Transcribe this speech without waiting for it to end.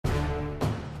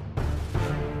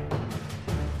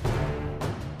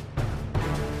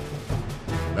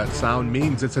That sound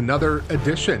means it's another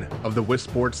edition of the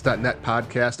WisSports.net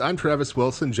podcast. I'm Travis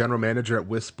Wilson, general manager at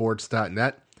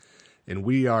WisSports.net, and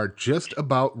we are just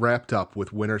about wrapped up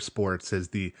with winter sports as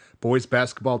the boys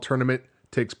basketball tournament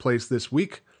takes place this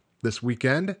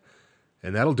weekend,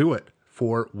 and that'll do it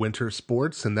for winter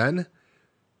sports. And then,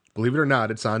 believe it or not,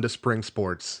 it's on to spring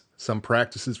sports. Some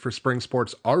practices for spring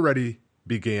sports already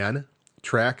began.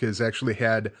 Track has actually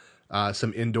had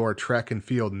some indoor track and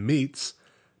field meets.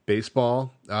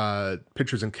 Baseball,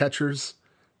 pitchers and catchers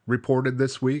reported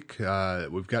this week.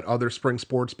 We've got other spring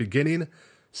sports beginning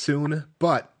soon.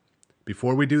 But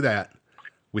before we do that,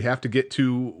 we have to get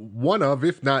to one of,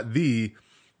 if not the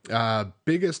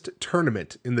biggest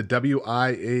tournament in the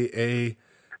WIAA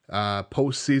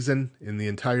postseason in the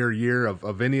entire year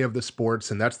of any of the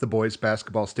sports, and that's the boys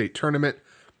basketball state tournament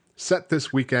set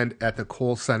this weekend at the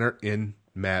Kohl Center in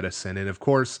Madison. And of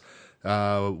course,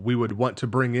 we would want to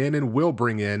bring in and will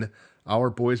bring in our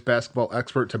boys basketball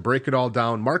expert to break it all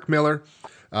down. Mark Miller,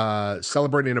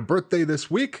 celebrating a birthday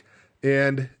this week,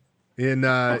 and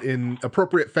in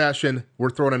appropriate fashion,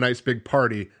 we're throwing a nice big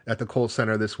party at the Kohl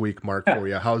Center this week, Mark, for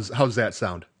you. How's that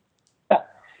sound?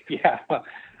 Yeah, well,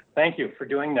 thank you for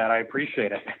doing that. I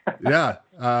appreciate it. Yeah,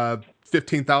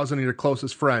 15,000 of your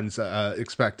closest friends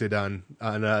expected on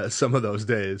some of those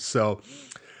days. So.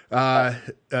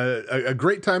 A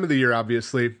great time of the year,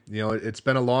 obviously. You know, it's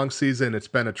been a long season. It's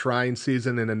been a trying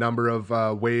season in a number of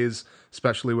ways,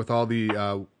 especially with all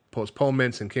the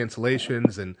postponements and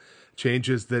cancellations and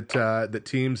changes that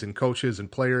teams and coaches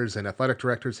and players and athletic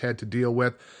directors had to deal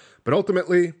with. But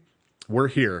ultimately, we're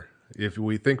here. If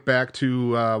we think back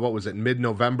to,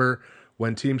 mid-November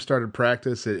when teams started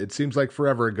practice, it seems like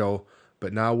forever ago.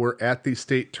 But now we're at the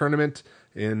state tournament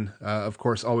and, of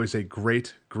course, always a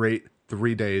great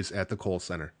 3 days at the Kohl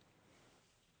Center.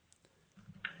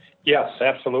 Yes,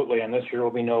 absolutely. And this year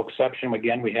will be no exception.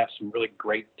 Again, we have some really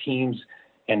great teams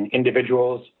and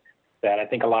individuals that I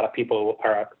think a lot of people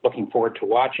are looking forward to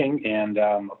watching. And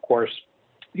of course,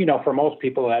 you know, for most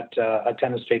people that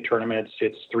attend the state tournament,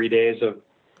 it's 3 days of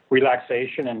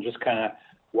relaxation and just kind of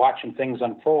watching things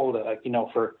unfold. You know,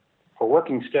 for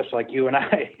working stiffs like you and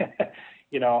I,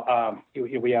 you know,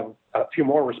 we have a few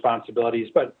more responsibilities,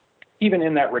 but even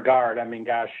in that regard, I mean,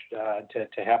 gosh,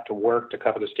 to have to work to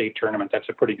cover the state tournament, that's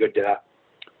a pretty good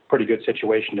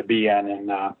situation to be in.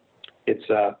 And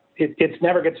it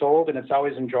never gets old, and it's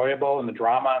always enjoyable. And the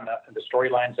drama and the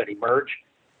storylines that emerge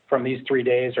from these 3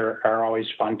 days are always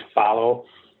fun to follow.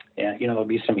 And, you know, there'll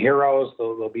be some heroes,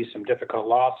 there'll be some difficult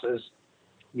losses,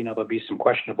 you know, there'll be some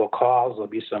questionable calls, there'll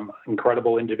be some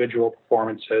incredible individual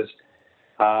performances.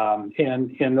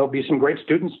 And there'll be some great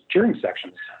students cheering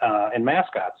sections and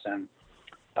mascots and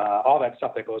all that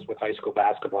stuff that goes with high school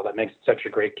basketball that makes it such a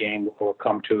great game will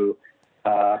come to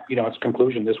its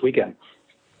conclusion this weekend.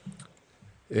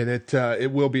 And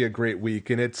it will be a great week.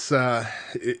 And it's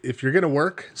if you're going to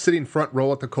work sitting front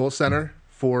row at the Kohl Center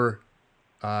for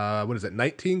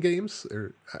 19 games?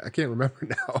 Or I can't remember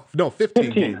now. No,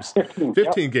 15 games.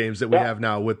 15 games that we have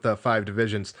now with the 5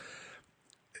 divisions.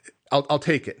 I'll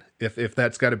take it if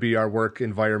that's got to be our work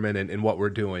environment and what we're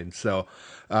doing. So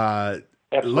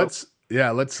let's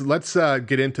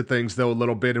get into things though a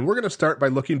little bit, and we're going to start by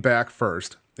looking back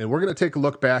first, and we're going to take a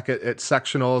look back at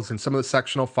sectionals and some of the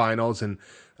sectional finals and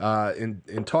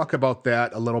talk about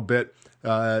that a little bit,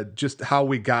 just how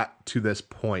we got to this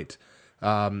point.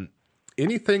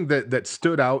 Anything that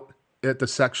stood out at the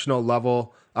sectional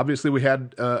level? Obviously, we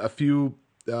had a few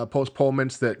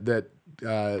postponements that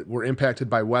were impacted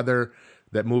by weather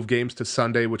that moved games to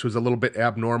Sunday, which was a little bit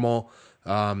abnormal.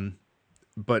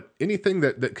 But anything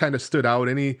that kind of stood out,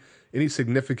 any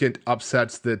significant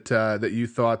upsets that you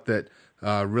thought that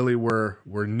really were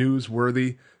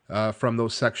newsworthy from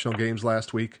those sectional games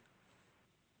last week?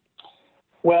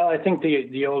 Well, I think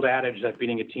the old adage that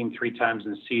beating a team 3 times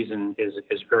in the season is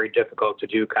very difficult to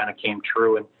do kind of came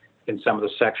true in some of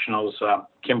the sectionals.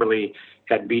 Kimberly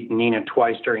had beaten Neenah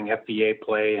twice during FBA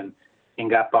play and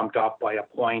got bumped off by a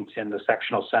point in the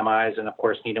sectional semis. And of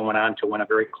course, Neenah went on to win a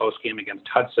very close game against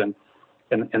Hudson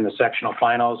in the sectional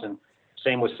finals. And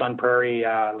same with Sun Prairie,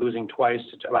 losing twice,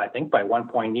 I think by 1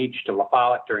 point each to La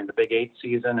Follette during the Big 8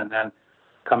 season, and then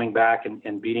coming back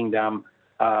and beating them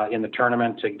in the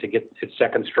tournament to get its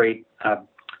second straight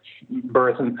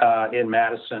berth in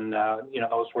Madison.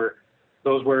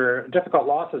 Those were difficult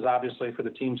losses, obviously, for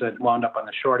the teams that wound up on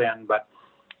the short end,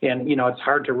 and it's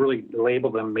hard to really label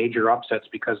them major upsets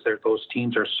because those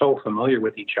teams are so familiar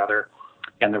with each other,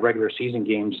 and the regular season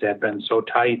games had been so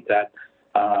tight that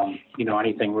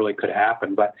anything really could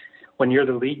happen. But when you're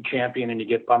the league champion and you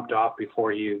get bumped off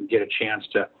before you get a chance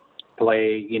to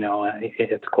play,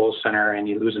 at the Kohl Center and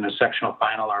you lose in a sectional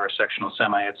final or a sectional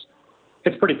semi,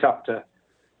 it's pretty tough to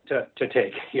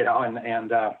take,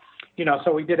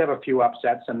 so we did have a few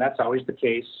upsets, and that's always the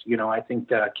case. I think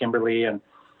Kimberly and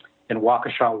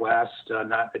Waukesha West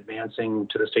not advancing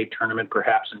to the state tournament,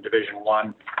 perhaps in Division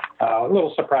I, a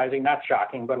little surprising, not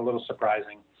shocking, but a little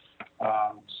surprising.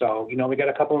 We got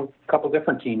a couple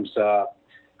different teams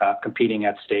competing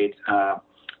at state.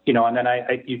 And then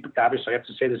you obviously have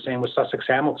to say the same with Sussex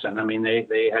Hamilton. I mean,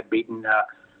 they had beaten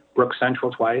Brook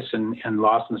Central twice and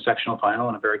lost in the sectional final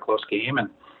in a very close game. And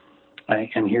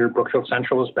here Brookfield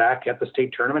Central is back at the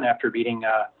state tournament after beating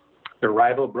their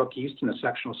rival Brook East in the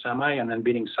sectional semi and then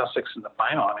beating Sussex in the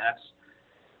final. I mean,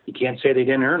 you can't say they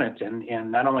didn't earn it.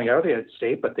 And not only are they at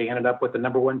state, but they ended up with the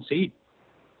number 1 seed.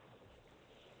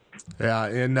 Yeah,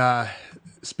 and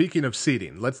speaking of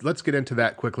seeding, let's get into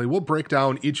that quickly. We'll break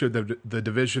down each of the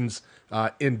divisions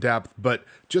in depth, but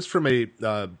just from a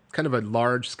kind of a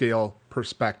large scale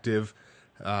perspective,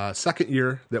 second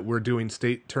year that we're doing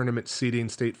state tournament seeding,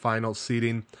 state finals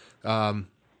seeding.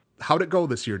 How'd it go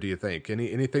this year, do you think?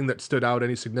 Anything that stood out,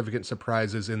 any significant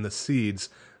surprises in the seeds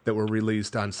that were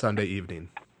released on Sunday evening?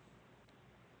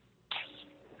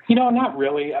 Not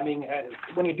really. I mean,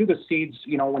 when you do the seeds,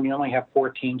 when you only have 4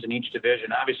 teams in each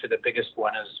division, obviously the biggest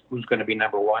one is who's going to be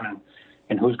number 1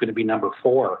 and who's going to be number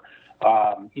 4.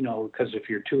 Because if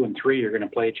you're 2 and 3, you're going to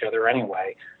play each other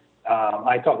anyway.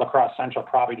 I thought La Crosse Central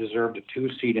probably deserved a 2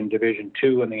 seed in Division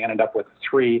 2, and they ended up with a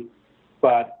 3.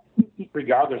 But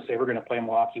regardless, they were going to play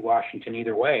Milwaukee, Washington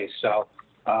either way. So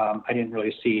I didn't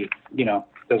really see,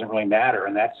 doesn't really matter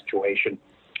in that situation.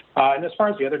 And as far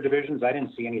as the other divisions, I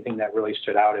didn't see anything that really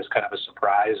stood out as kind of a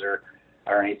surprise or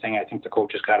anything. I think the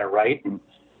coaches got it right, and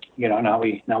now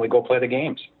we go play the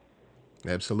games.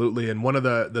 Absolutely, and one of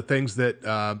the things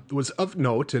that was of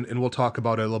note, and we'll talk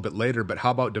about it a little bit later. But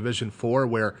how about Division 4,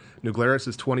 where New Glarus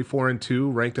is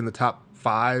 24-2, ranked in the top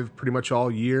 5 pretty much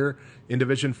all year in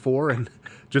Division 4, and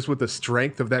just with the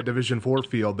strength of that Division 4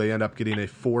 field, they end up getting a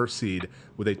 4 seed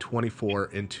with a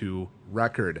 24-2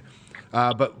 record.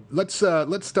 But let's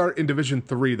start in Division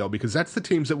 3, though, because that's the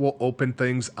teams that will open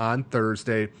things on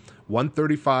Thursday,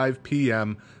 1:35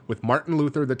 p.m., with Martin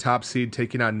Luther, the top seed,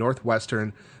 taking on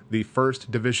Northwestern, the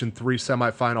first Division 3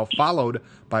 semifinal, followed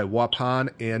by Waupun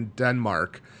and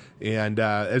Denmark. And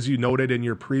as you noted in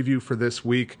your preview for this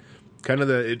week,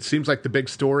 it seems like the big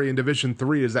story in Division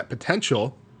 3 is that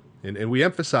potential, and we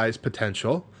emphasize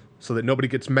potential so that nobody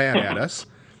gets mad at us,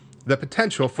 the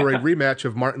potential for a rematch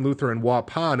of Martin Luther and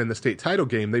Waupun in the state title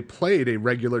game. They played a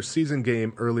regular season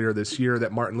game earlier this year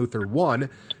that Martin Luther won,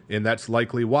 and that's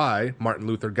likely why Martin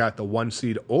Luther got the 1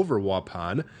 seed over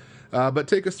Waupun. But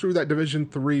take us through that Division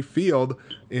 3 field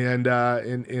and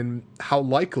how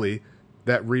likely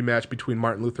that rematch between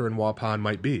Martin Luther and Waupun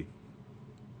might be.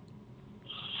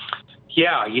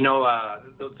 Yeah,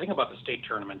 the thing about the state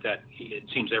tournament that it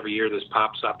seems every year this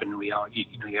pops up, and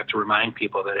you have to remind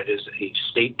people that it is a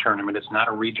state tournament. It's not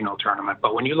a regional tournament.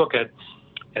 But when you look at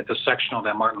the sectional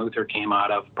that Martin Luther came out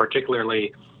of,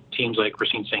 particularly teams like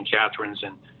Racine St. Catharines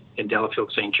and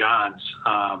Delafield St. John's,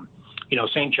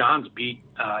 St. John's beat,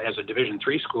 as a Division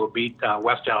 3 school, beat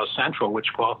West Dallas Central, which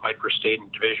qualified for state in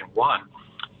Division 1.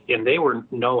 And they were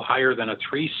no higher than a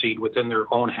 3 seed within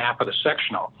their own half of the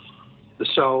sectional.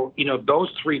 So,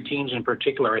 those 3 teams in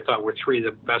particular, I thought were 3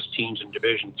 of the best teams in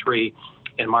Division 3,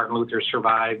 and Martin Luther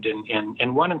survived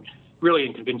and won really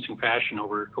in convincing fashion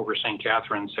over St.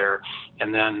 Catharines there,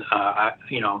 and then,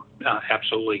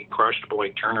 absolutely crushed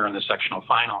Boyd Turner in the sectional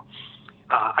final.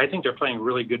 I think they're playing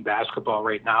really good basketball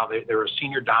right now. They're a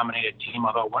senior-dominated team,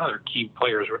 although one of their key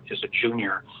players is a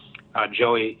junior,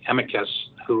 Joey Emicus,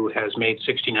 who has made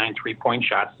 69 three-point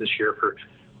shots this year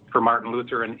for Martin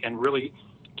Luther, and really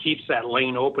keeps that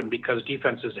lane open because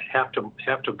defenses have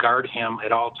to guard him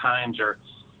at all times, or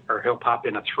he'll pop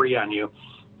in a 3 on you.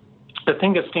 The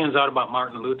thing that stands out about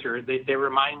Martin Luther, they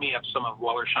remind me of some of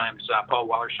Paul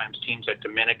Wallersheim's teams at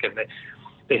Dominican.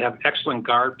 They have excellent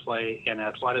guard play and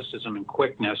athleticism and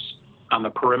quickness on the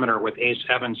perimeter with Ace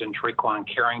Evans and Traquan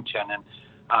Carrington.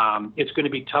 And it's going to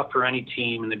be tough for any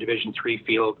team in the Division 3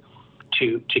 field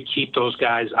to keep those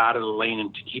guys out of the lane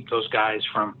and to keep those guys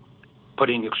from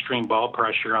putting extreme ball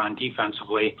pressure on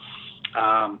defensively.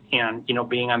 And,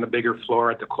 being on the bigger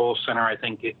floor at the Kohl Center, I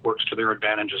think it works to their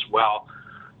advantage as well.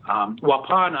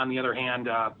 Waupun, on the other hand,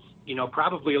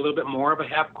 probably a little bit more of a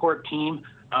half-court team,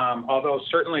 although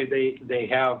certainly they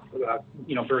have,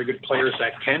 very good players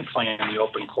that can play in the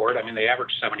open court. I mean, they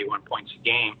average 71 points a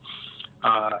game.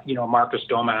 Marcus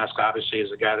Domask, obviously,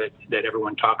 is a guy that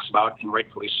everyone talks about, and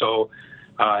rightfully so.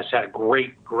 has had a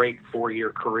great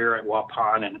 4-year career at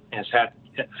Waupun and has had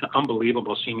an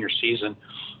unbelievable senior season.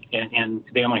 And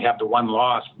they only have the one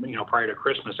loss, prior to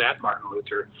Christmas at Martin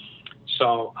Luther.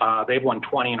 So they've won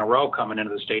 20 in a row coming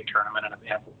into the state tournament and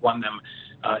have won them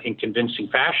in convincing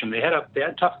fashion. They had a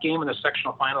tough game in the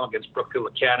sectional final against Brookfield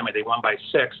Academy. They won by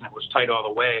 6, and it was tight all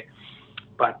the way.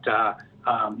 But,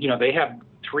 they have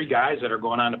 3 guys that are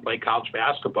going on to play college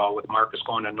basketball, with Marcus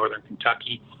going to Northern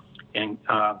Kentucky and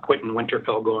Quentin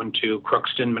Winterfeld going to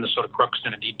Crookston, Minnesota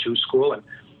Crookston, a D2 school. And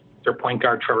their point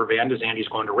guard, Trevor Van de Zandt, he's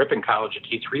going to Ripon College, a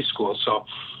D3 school. So,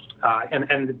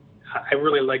 and I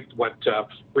really liked what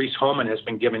Reese Holman has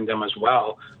been giving them as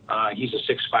well. He's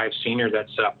a 6'5" senior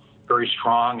that's very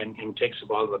strong and takes the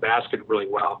ball to the basket really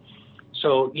well.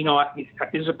 So,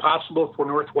 is it possible for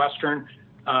Northwestern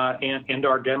and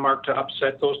our Denmark to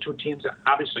upset those two teams?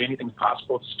 Obviously, anything's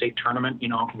possible. It's a state tournament.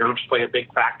 Nerves play a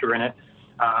big factor in it.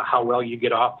 How well you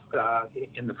get off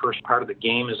in the first part of the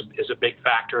game is a big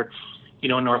factor. In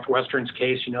Northwestern's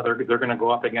case, they're going to go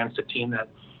up against a team that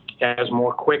has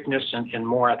more quickness and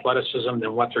more athleticism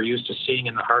than what they're used to seeing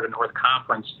in the Heart of North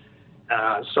Conference.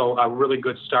 So a really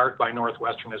good start by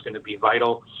Northwestern is going to be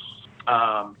vital.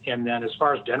 And then as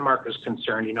far as Denmark is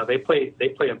concerned, they play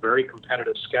a very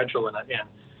competitive schedule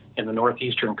in the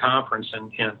Northeastern Conference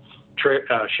and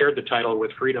shared the title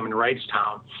with Freedom and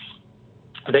Wrightstown.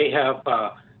 They have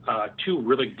 2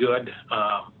 really good,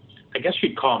 I guess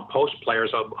you'd call them post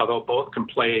players, although both can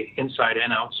play inside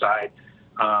and outside,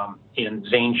 in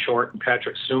Zane Short and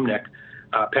Patrick Sumnick.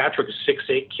 Patrick is a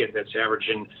 6'8" kid that's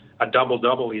averaging a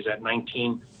double-double. He's at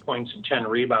 19 points and 10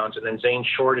 rebounds. And then Zane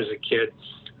Short is a kid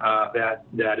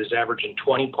that is averaging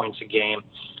 20 points a game.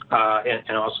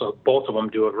 And also both of them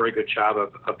do a very good job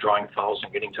of drawing fouls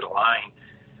and getting to the line.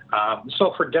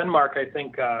 So for Denmark, I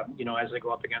think, as they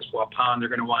go up against Waupun, they're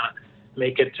going to want to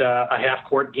make it a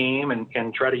half-court game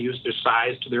and try to use their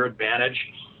size to their advantage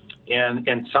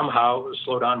and somehow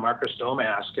slow down Marcus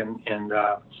Domask. And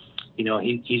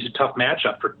he's a tough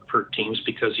matchup for teams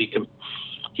because he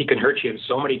can hurt you in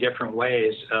so many different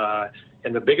ways.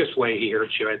 And the biggest way he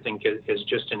hurts you, I think, is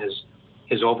just in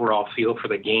his overall feel for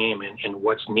the game and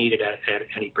what's needed at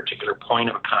any particular point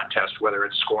of a contest, whether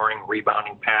it's scoring,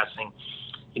 rebounding, passing,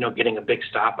 getting a big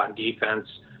stop on defense,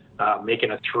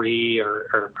 making a 3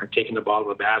 or taking the ball to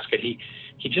the basket.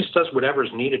 He just does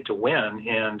whatever's needed to win.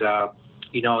 And,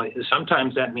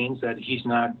 sometimes that means that he's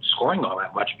not scoring all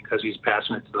that much because he's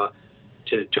passing it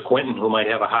to Quentin, who might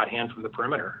have a hot hand from the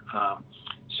perimeter.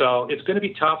 So it's going to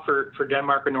be tough for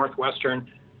Denmark or Northwestern.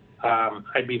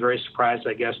 I'd be very surprised,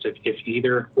 I guess, if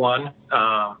either one,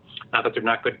 not that they're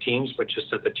not good teams, but just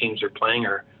that the teams they're playing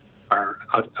are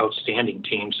outstanding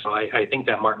teams. So I think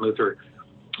that Martin Luther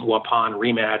Waupun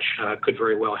rematch could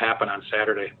very well happen on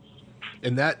Saturday.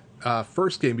 And that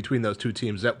first game between those two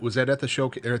teams, was that at the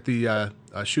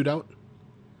shootout?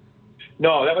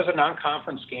 No, that was a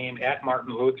non-conference game at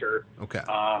Martin Luther. Okay.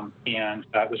 And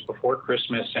it was before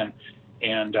Christmas,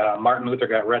 and Martin Luther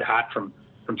got red hot from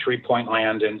 3-point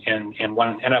land and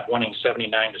ended up winning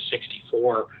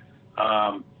 79-64.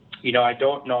 I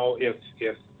don't know if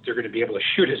they're going to be able to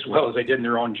shoot as well as they did in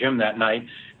their own gym that night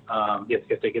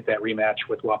if they get that rematch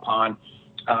with Waupun.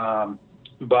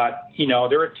 But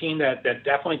they're a team that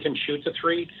definitely can shoot the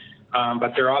 3,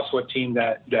 but they're also a team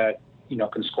that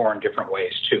can score in different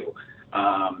ways too.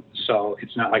 So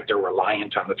it's not like they're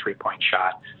reliant on the 3-point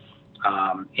shot.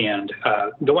 And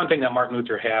the one thing that Martin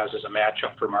Luther has is a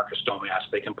matchup for Marcus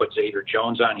Domask. They can put Xavier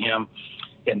Jones on him,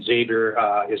 and Xavier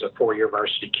is a 4-year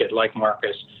varsity kid like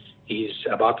Marcus. He's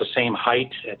about the same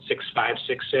height at 6'5",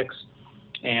 6'6",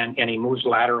 and he moves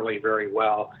laterally very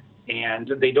well. And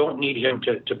they don't need him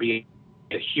to be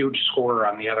a huge scorer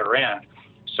on the other end,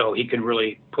 so he can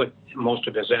really put most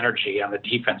of his energy on the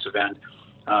defensive end,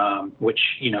 which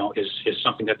is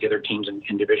something that the other teams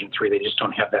in Division III, they just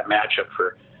don't have that matchup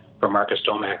for Marcus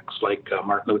Domask like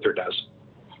Martin Luther does.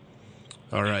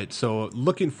 All right, so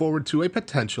looking forward to a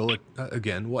potential,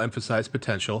 again, we'll emphasize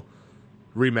potential,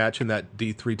 rematch in that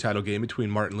D3 title game between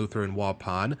Martin Luther and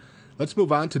Waupun. Let's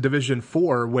move on to Division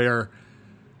IV, where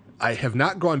I have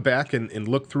not gone back and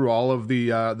looked through all of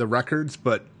the records,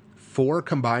 but 4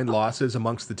 combined losses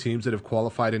amongst the teams that have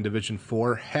qualified in Division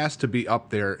IV has to be up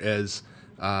there as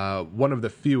one of the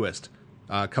fewest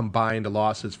combined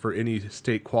losses for any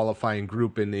state qualifying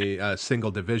group in a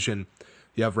single division.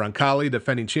 You have Roncalli,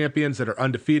 defending champions, that are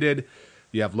undefeated.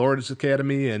 You have Lourdes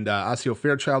Academy and Osseo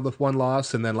Fairchild with 1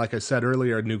 loss. And then, like I said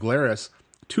earlier, New Glarus,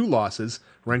 2 losses,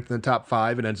 ranked in the top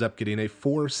 5 and ends up getting a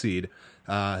 4 seed.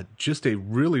 Just a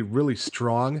really, really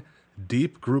strong,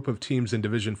 deep group of teams in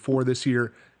Division IV this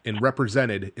year and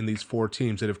represented in these 4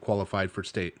 teams that have qualified for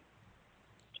state.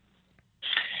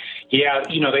 Yeah,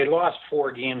 they lost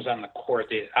 4 games on the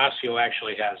court. Osseo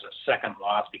actually has a second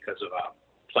loss because of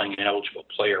playing an eligible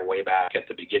player way back at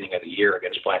the beginning of the year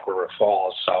against Black River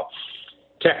Falls. So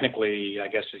technically, I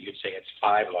guess you'd say it's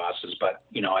 5 losses, but,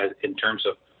 in terms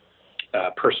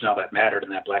of personnel that mattered in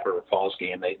that Black River Falls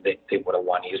game, they would have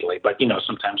won easily. But,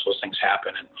 sometimes those things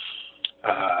happen, and,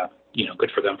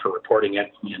 good for them for reporting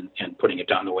it and putting it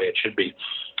down the way it should be.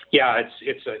 Yeah,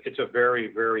 it's a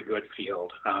very, very good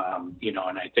field,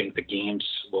 and I think the games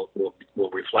will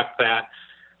reflect that.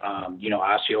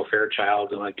 Osseo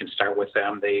Fairchild, I can start with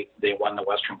them. They won the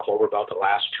Western Clover Belt the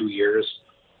last 2 years.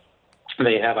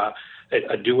 They have a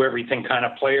do-everything kind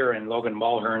of player in Logan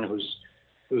Mulhern,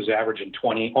 who's averaging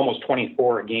almost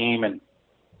 24 a game and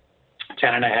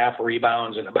 10.5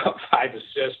 rebounds and about 5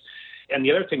 assists. And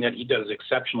the other thing that he does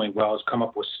exceptionally well is come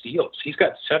up with steals. He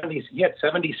had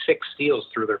 76 steals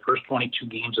through their first 22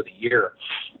 games of the year.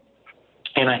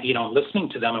 And listening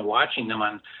to them and watching them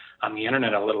on the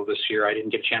internet a little this year, I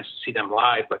didn't get a chance to see them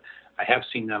live, but I have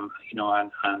seen them,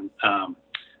 on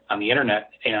the internet.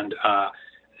 And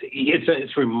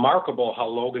it's remarkable how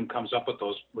Logan comes up with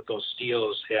those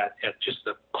steals at just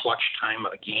the clutch time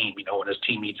of the game. When his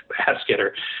team needs a basket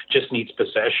or just needs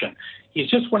possession. He's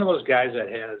just one of those guys that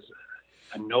has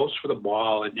a nose for the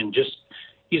ball, and just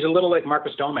he's a little like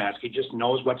Marcus Domask. He just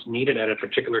knows what's needed at a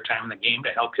particular time in the game to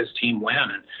help his team win.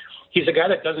 And he's a guy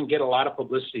that doesn't get a lot of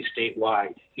publicity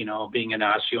statewide. Being in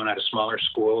Osseo and at a smaller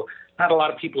school, not a lot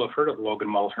of people have heard of Logan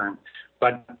Mulhern,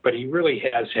 but he really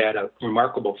has had a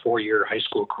remarkable 4-year high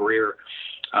school career.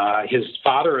 His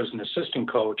father is an assistant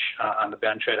coach on the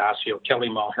bench at Osseo, Kelly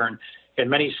Mulhern, and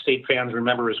many state fans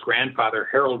remember his grandfather,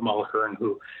 Harold Mulhern,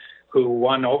 who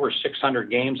won over 600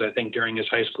 games, I think, during his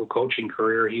high school coaching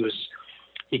career.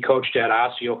 He coached at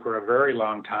Osseo for a very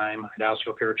long time, at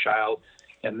Osseo Fairchild.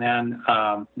 And then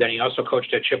he also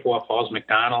coached at Chippewa Falls,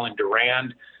 McDonald, and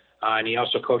Durand. And he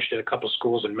also coached at a couple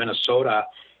schools in Minnesota.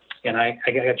 And I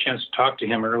got a chance to talk to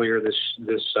him earlier this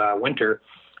winter.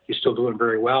 He's still doing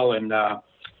very well, and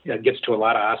gets to a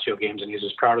lot of Osseo games, and he's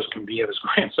as proud as can be of his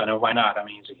grandson. And why not? I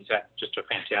mean, he's had just a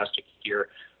fantastic year,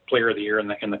 player of the year in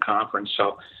the conference.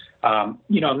 So,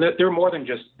 they're more than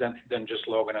just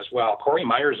Logan as well. Corey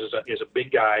Myers is a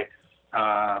big guy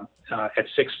at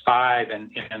 6'5",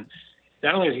 and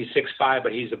not only is he 6'5",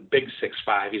 but he's a big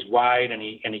 6'5". He's wide, and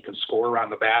he can score around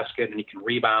the basket, and he can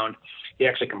rebound. He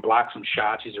actually can block some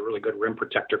shots. He's a really good rim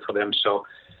protector for them. So,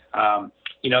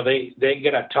 they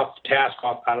get a tough task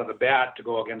out of the bat to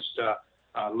go against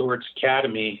Lourdes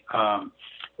Academy,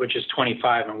 which is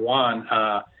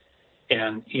 25-1.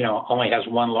 And, only has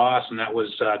 1 loss, and that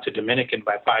was to Dominican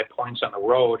by 5 points on the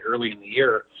road early in the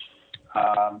year.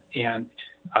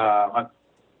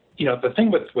 The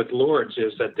thing with Lourdes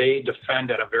is that they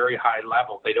defend at a very high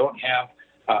level. They don't have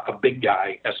a big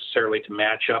guy necessarily to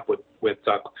match up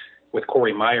with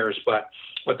Corey Myers, but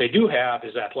what they do have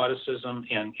is athleticism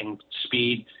and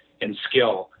speed and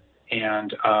skill.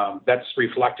 And that's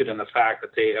reflected in the fact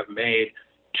that they have made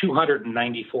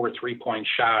 294 three-point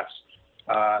shots.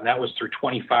 And that was through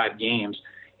 25 games,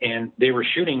 and they were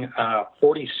shooting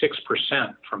 46%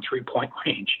 from three-point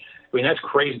range. I mean, that's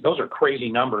crazy. Those are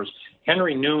crazy numbers.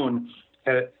 Henry Noon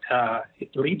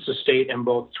leads the state in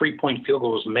both three-point field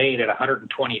goals made at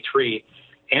 123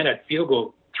 and at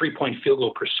three-point field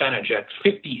goal percentage at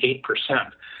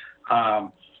 58%.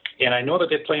 And I know that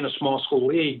they play in a small school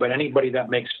league, but anybody that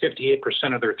makes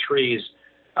 58% of their threes,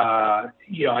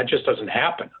 it just doesn't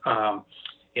happen.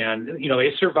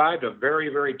 They survived a very,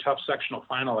 very tough sectional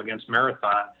final against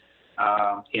Marathon.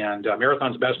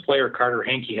 Marathon's best player, Carter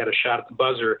Hankey, had a shot at the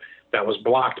buzzer that was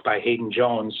blocked by Hayden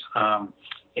Jones.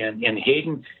 And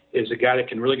Hayden is a guy that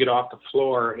can really get off the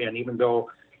floor. And even though,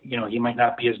 he might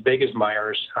not be as big as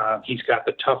Myers, he's got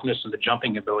the toughness and the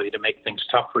jumping ability to make things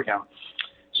tough for him.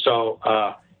 So,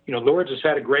 Lourdes has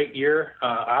had a great year.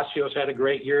 Osceo's had a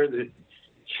great year.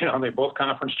 They're both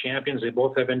conference champions. They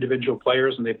both have individual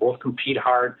players, and they both compete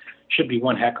hard. Should be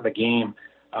one heck of a game.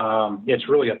 It's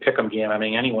really a pick'em game. I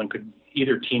mean,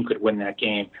 either team could win that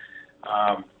game.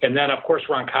 And then, of course,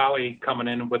 Roncalli coming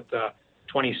in with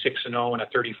 26-0 and a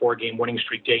 34-game winning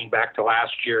streak dating back to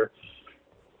last year,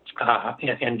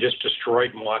 and just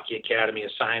destroyed Milwaukee Academy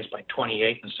of Science by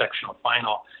 28 in the sectional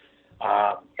final.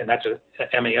 And that's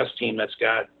a MAS team that's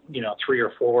got 3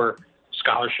 or 4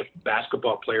 scholarship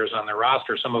basketball players on their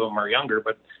roster. Some of them are younger,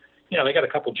 but they got a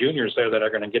couple juniors there that are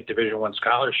going to get Division I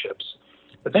scholarships.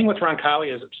 The thing with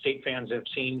Roncalli, as state fans have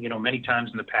seen, many times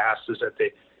in the past, is that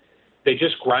they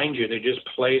just grind you. They just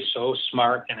play so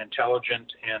smart and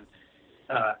intelligent, and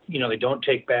they don't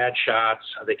take bad shots.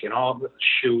 They can all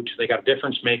shoot. They got a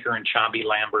difference maker in Chambi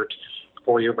Lambert,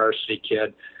 4-year varsity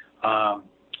kid.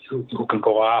 who can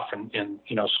go off and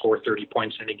score 30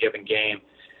 points in any given game.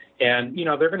 And,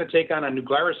 they're going to take on a New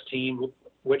Glarus team,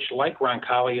 which, like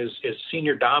Roncalli, is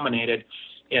senior dominated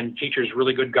and features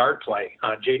really good guard play.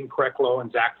 Jaden Kreklow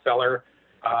and Zach Feller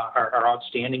are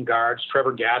outstanding guards.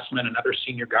 Trevor Gassman, another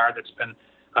senior guard that's been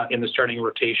in the starting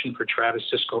rotation for Travis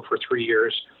Cisco for 3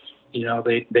 years.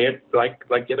 They like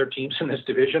the other teams in this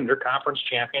division, they're conference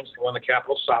champions. They won the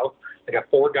Capital South. They got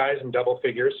 4 guys in double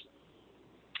figures.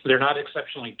 They're not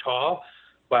exceptionally tall,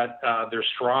 but they're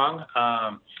strong.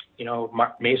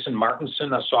 Mason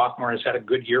Martinson, a sophomore, has had a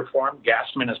good year for him.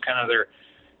 Gassman is kind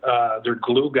of their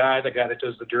glue guy, the guy that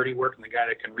does the dirty work and the guy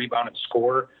that can rebound and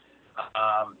score.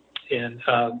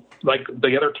 Like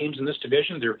the other teams in this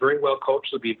division, they're very well coached.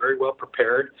 They'll be very well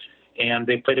prepared, and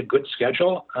they played a good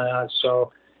schedule.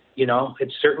 So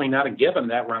it's certainly not a given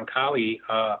that Roncalli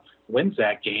wins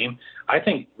that game. I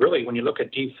think really when you look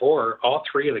at D4, all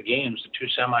 3 of the games, the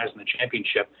 2 semis and the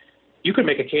championship, you could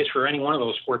make a case for any one of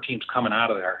those 4 teams coming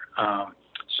out of there.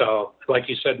 So like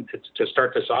you said, to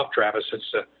start this off, Travis,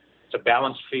 it's a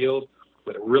balanced field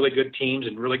with really good teams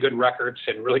and really good records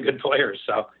and really good players.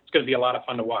 So it's going to be a lot of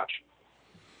fun to watch.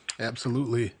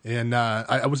 Absolutely. And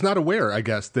I was not aware, I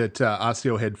guess, that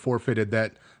Osseo had forfeited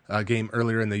that game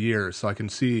earlier in the year. So I can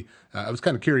see, I was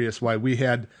kind of curious why we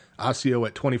had Osseo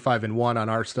at 25-1 on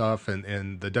our stuff,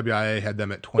 and the WIA had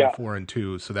them at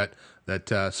 24-2. So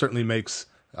that certainly makes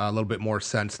a little bit more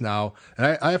sense now.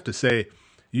 And I have to say,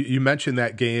 you mentioned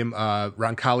that game,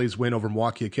 Roncalli's win over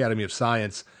Milwaukee Academy of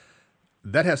Science.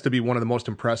 That has to be one of the most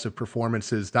impressive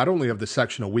performances, not only of the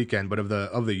sectional weekend, but of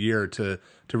the year, to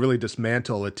really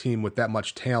dismantle a team with that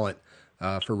much talent.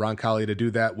 For Roncalli to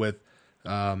do that with,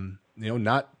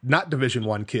 not Division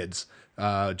I kids,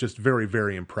 just very,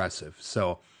 very impressive.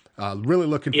 So, really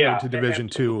looking forward to Division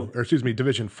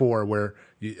Division IV, where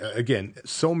again,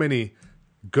 so many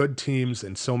good teams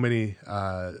and so many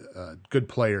good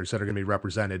players that are going to be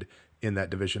represented in that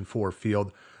Division IV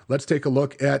field. Let's take a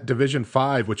look at Division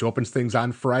V, which opens things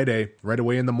on Friday, right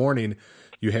away in the morning.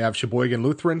 You have Sheboygan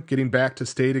Lutheran getting back to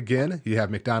state again. You have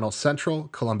McDonell Central,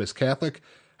 Columbus Catholic,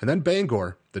 and then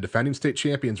Bangor, the defending state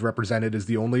champions, represented as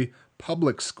the only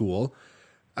public school.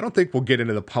 I don't think we'll get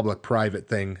into the public-private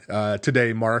thing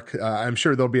today, Mark. I'm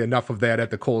sure there'll be enough of that at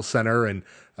the Kohl Center, and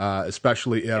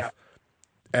especially if,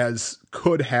 as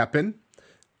could happen,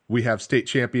 we have state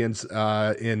champions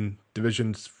in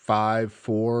Divisions 5,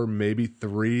 4, maybe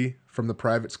 3 from the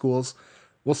private schools.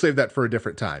 We'll save that for a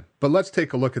different time. But let's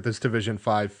take a look at this Division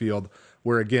 5 field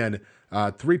where, again,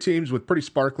 3 teams with pretty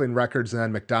sparkling records, and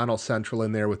then McDonell Central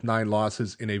in there with 9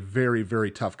 losses in a very,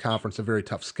 very tough conference, a very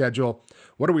tough schedule.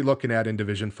 What are we looking at in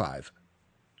Division 5?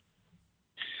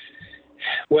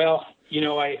 Well,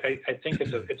 I think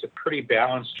it's a pretty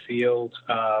balanced field,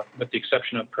 with the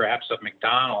exception of perhaps of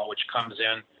McDonell, which comes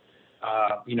in,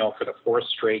 for the 4th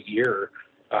straight year,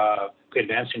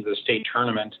 advancing to the state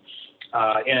tournament.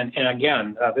 And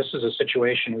again, this is a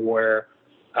situation where,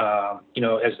 I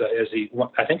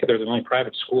think they're the only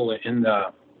private school in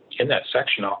that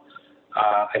sectional.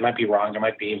 I might be wrong. There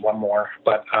might be one more,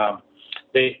 but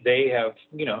they have,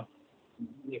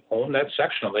 owned that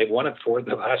sectional. They've won it for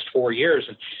the last 4 years,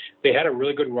 and they had a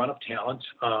really good run of talent.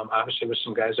 Obviously, with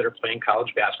some guys that are playing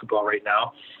college basketball right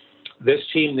now. This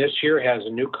team this year has a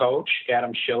new coach,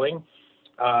 Adam Schilling,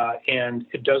 and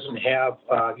it doesn't have,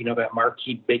 that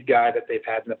marquee big guy that they've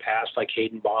had in the past, like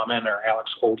Hayden Bauman or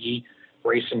Alex Hoagie,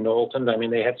 Grayson Knowlton. I mean,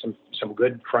 they had some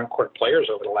good front court players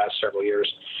over the last several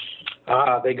years.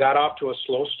 They got off to a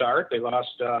slow start. They lost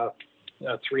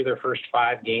 3 of their first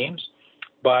 5 games.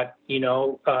 But,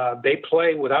 they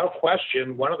play, without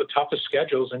question, one of the toughest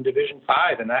schedules in Division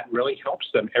 5, and that really helps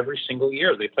them every single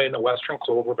year. They play in the Western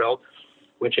Clover Belt,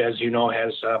 which, as you know,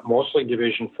 has mostly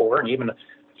Division 4, and even I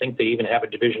think they even have a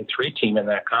Division 3 team in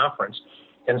that conference.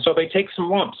 And so they take some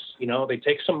lumps.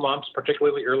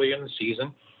 Particularly early in the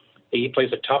season. He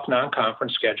plays a tough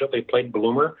non-conference schedule. They played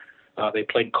Bloomer. They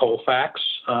played Colfax.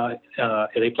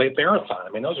 They played Marathon. I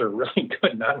mean, those are really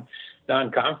good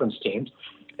non-conference teams.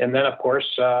 And then, of course,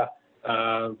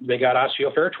 they got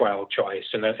Osseo Fairchild choice.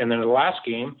 And then the last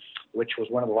game, which was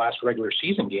one of the last regular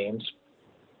season games,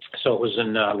 so it was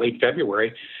in late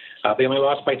February, they only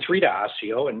lost by 3 to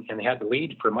Osseo, and they had the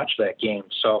lead for much of that game.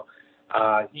 So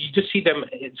you just see them.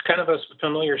 It's kind of a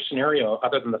familiar scenario,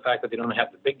 other than the fact that they don't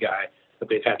have the big guy that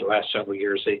they've had the last several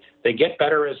years. They get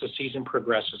better as the season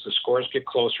progresses. The scores get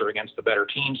closer against the better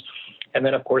teams. And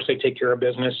then, of course, they take care of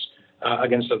business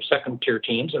against the second-tier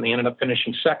teams, and they ended up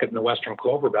finishing second in the Western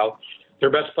Clover Belt. Their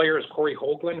best player is Corey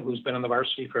Hoagland, who's been on the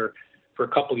varsity for for a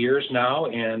couple years now,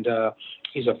 and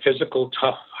he's a physical,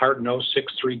 tough, hard-nosed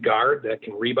 6'3" guard that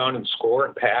can rebound and score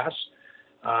and pass.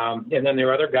 And then there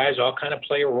are other guys all kind of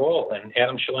play a role, and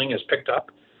Adam Schilling has picked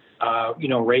up,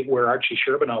 right where Archie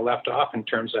Sherbinow left off in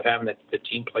terms of having the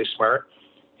team play smart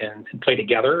and play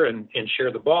together and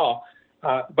share the ball.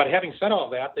 But having said all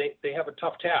that, they have a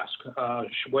tough task.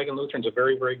 Sheboygan Lutheran's a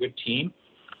very, very good team.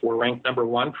 We're ranked number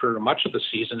 1 for much of the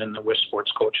season in the WIS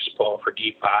Sports Coaches Poll for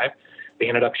D5. They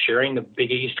ended up sharing the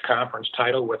Big East Conference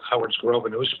title with Howards Grove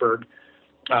and Oostburg,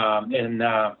 and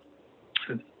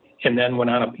then went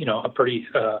on a pretty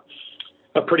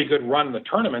good run in the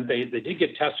tournament. They did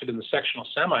get tested in the sectional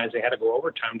semis. They had to go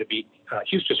overtime to beat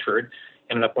Hustisford.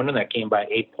 Ended up winning that game by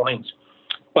 8 points.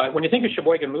 But when you think of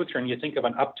Sheboygan Lutheran, you think of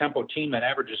an up-tempo team that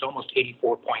averages almost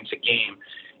 84 points a game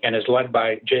and is led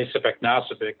by Jacek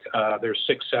Ignacevic, their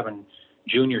 6'7"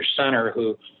 junior center,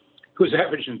 who's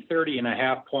averaging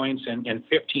 30.5 points and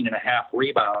 15.5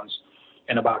 rebounds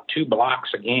and about 2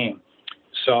 blocks a game.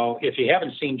 So if you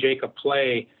haven't seen Jacob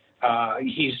play,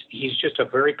 he's just a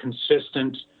very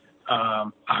consistent,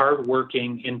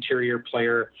 hard-working interior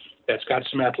player that's got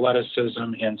some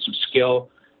athleticism and some skill.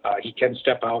 He can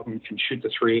step out and shoot the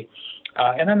three.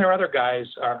 And then there are other guys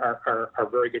are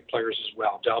very good players as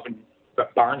well. Delvin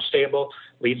Barnstable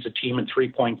leads the team in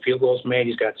 3-point field goals made.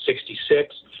 He's got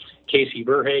 66. Casey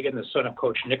Verhagen, the son of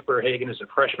Coach Nick Verhagen, is a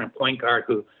freshman point guard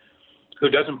who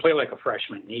doesn't play like a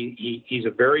freshman. He's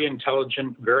a very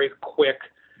intelligent, very quick,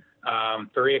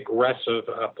 very aggressive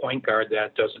point guard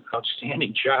that does an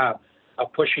outstanding job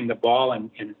of pushing the ball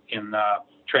in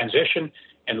transition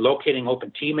and locating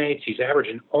open teammates. He's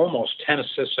averaging almost 10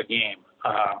 assists a game.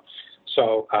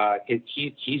 So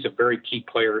he's a very key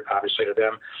player, obviously, to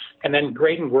them. And then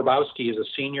Graydon Grabowski is a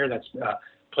senior that's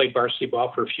played varsity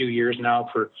ball for a few years now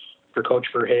for Coach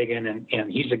Verhagen,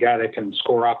 and he's a guy that can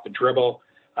score off the dribble,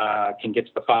 can get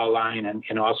to the foul line,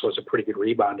 and also is a pretty good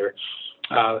rebounder.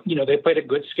 They played a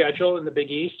good schedule in the Big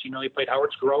East. They played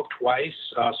Howards Grove twice,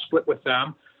 split with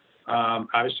them.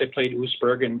 Obviously played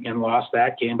Oostburg and lost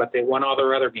that game, but they won all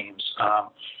their other games.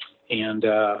 And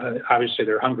obviously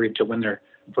they're hungry to win their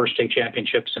first state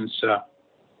championship since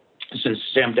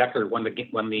Sam Decker won the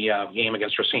game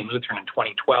against Racine Lutheran in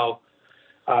 2012.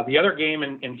 The other game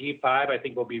in D5 I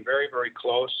think will be very, very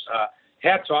close.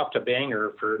 Hats off to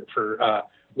Bangor for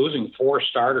losing 4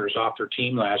 starters off their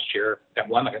team last year that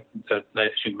won as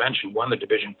you mentioned, won the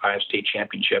Division 5 state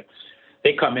championship.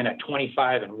 They come in at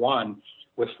 25-1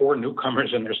 with 4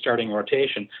 newcomers in their starting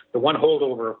rotation. The one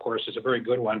holdover, of course, is a very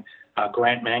good one.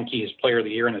 Grant Mankey is Player of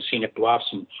the Year in the Scenic Bluffs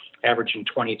and averaging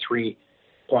 23.6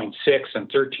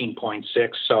 and 13.6.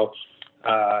 So,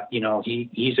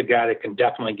 he's a guy that can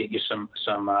definitely get you some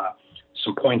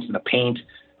points in the paint.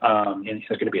 And it's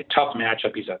going to be a tough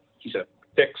matchup. He's a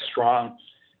thick, strong,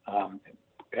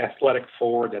 athletic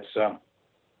forward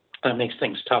that makes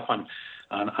things tough on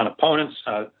opponents.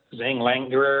 Zhang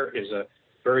Langerer is a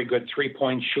very good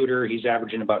 3-point shooter. He's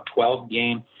averaging about 12 a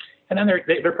game. And then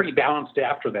they're pretty balanced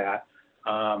after that.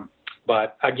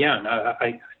 But again,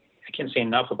 I can't say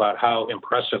enough about how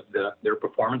impressive their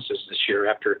performances this year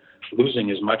after losing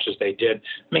as much as they did.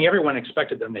 I mean, everyone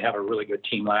expected them to have a really good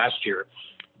team last year.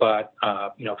 But,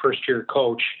 first-year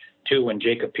coach, too, and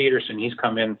Jacob Peterson, he's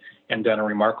come in and done a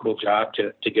remarkable job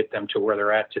to get them to where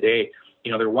they're at today.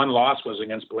 Their one loss was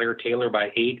against Blair Taylor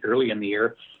by 8 early in the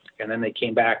year. And then they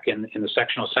came back in the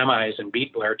sectional semis and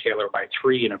beat Blair Taylor by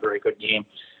 3 in a very good game.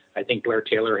 I think Blair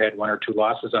Taylor had 1 or 2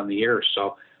 losses on the year,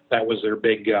 so that was their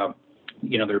big,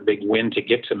 their big win to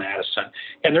get to Madison.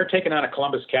 And they're taking on a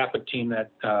Columbus Catholic team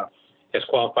that has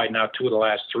qualified now 2 of the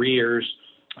last 3 years.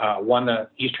 Won the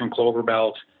Eastern Clover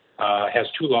Belt, has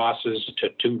 2 losses to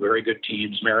 2 very good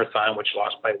teams. Marathon, which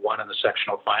lost by 1 in the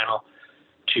sectional final,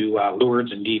 to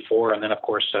Lourdes in D4, and then of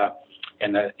course.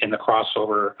 In the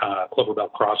crossover, Clover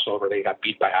Belt crossover, they got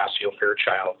beat by Osseo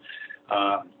Fairchild.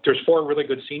 There's 4 really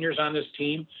good seniors on this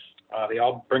team. They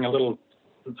all bring a little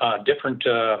different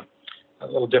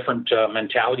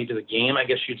mentality to the game, I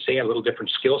guess you'd say, a little different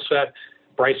skill set.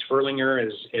 Bryce Furlinger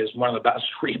is one of the best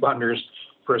rebounders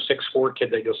for a 6'4"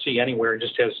 kid that you'll see anywhere.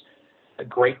 Just has a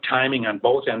great timing on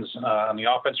both ends, on the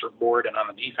offensive board and on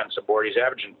the defensive board. He's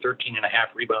averaging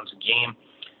 13.5 rebounds a game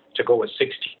to go with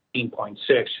 16.6.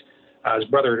 His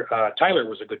brother Tyler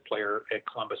was a good player at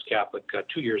Columbus Catholic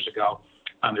 2 years ago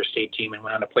on their state team and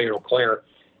went on to play at Eau Claire.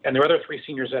 And their other 3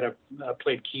 seniors that have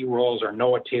played key roles are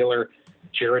Noah Taylor,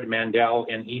 Jared Mandel,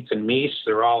 and Ethan Meese.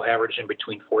 They're all averaging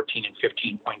between 14 and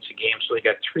 15 points a game. So they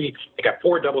got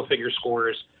 4 double-figure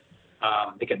scorers.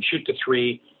 They can shoot the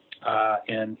 3,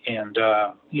 and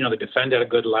they defend at a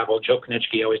good level. Joe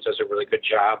Konitsky always does a really good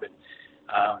job, and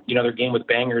Their game with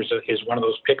Bangers is one of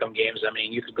those pick'em games. I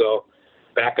mean, you could go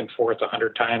back and forth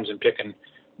 100 times and picking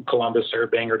Columbus or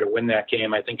Bangor to win that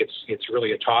game. I think it's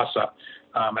really a toss-up.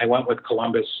 I went with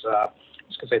Columbus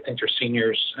just because I think their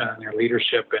seniors and their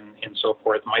leadership and so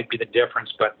forth might be the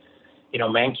difference. But,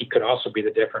 Mankey could also be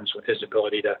the difference with his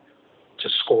ability to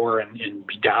score and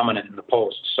be dominant in the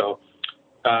post. So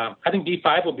I think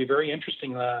D5 will be very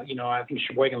interesting. I think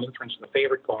Sheboygan Lutheran's the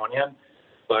favorite going in.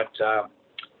 But,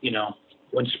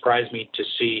 wouldn't surprise me to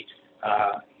see,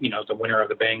 the winner of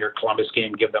the Bangor-Columbus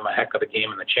game give them a heck of a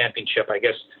game in the championship. I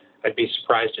guess I'd be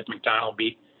surprised if McDonald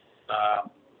beat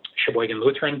Sheboygan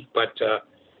Lutheran, but,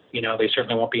 they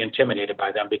certainly won't be intimidated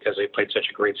by them because they played such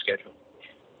a great schedule.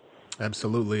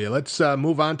 Absolutely. Let's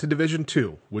move on to Division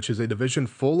II, which is a division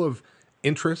full of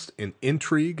interest and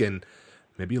intrigue and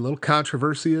maybe a little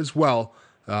controversy as well.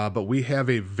 But we have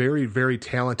a very, very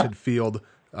talented field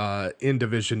in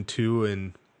Division II,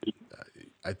 and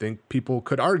I think people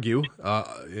could argue,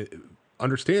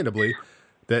 understandably,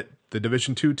 that the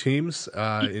Division II teams,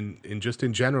 in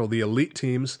general, the elite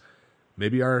teams,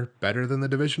 maybe are better than the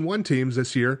Division I teams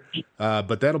this year.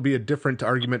 But that'll be a different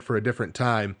argument for a different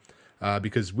time,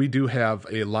 because we do have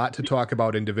a lot to talk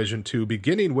about in Division II,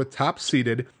 beginning with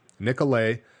top-seeded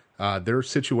Nicolet. Their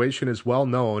situation is well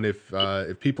known. If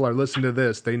people are listening to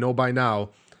this, they know by now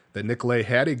that Nicolet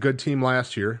had a good team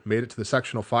last year, made it to the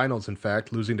sectional finals, in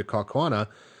fact, losing to Kaukauna,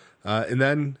 and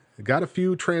then got a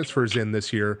few transfers in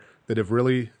this year that have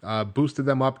really boosted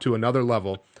them up to another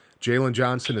level. Jalen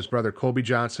Johnson, his brother Kobe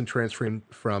Johnson, transferring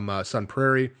from Sun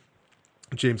Prairie.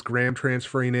 James Graham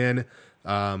transferring in,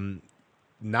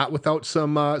 not without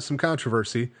some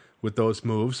controversy with those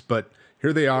moves, but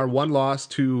here they are, one loss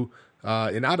to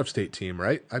an out-of-state team,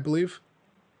 right, I believe?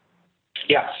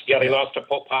 Yes. Yeah, they lost to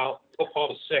Pope Paul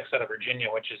VI out of Virginia,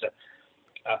 which is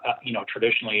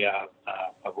traditionally a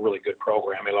really good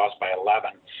program. They lost by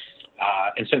 11.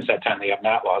 And since that time, they have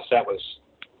not lost. That was,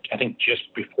 I think,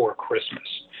 just before Christmas.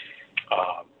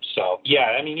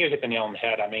 You hit the nail on the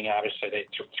head. I mean, obviously,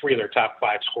 three of their top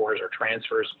five scorers are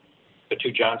transfers. The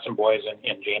two Johnson boys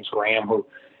and James Graham, who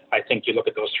I think you look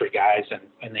at those three guys,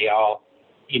 and they all,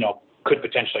 could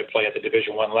potentially play at the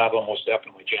Division I level. Most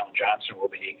definitely, Jalen Johnson will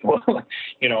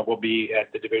be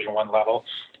at the Division I level.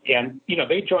 And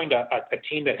they joined a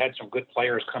team that had some good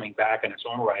players coming back in its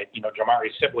own right. Jamari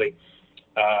Sibley,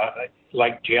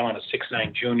 like Jalen, a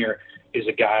 6'9" junior, is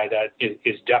a guy that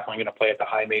is definitely going to play at the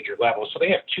high major level. So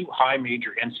they have two high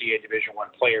major NCAA Division I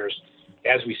players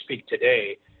as we speak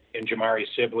today, in Jamari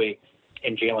Sibley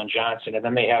and Jalen Johnson. And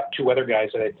then they have two other guys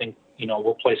that I think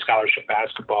will play scholarship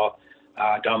basketball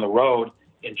down the road,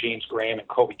 in James Graham and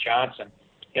Kobe Johnson.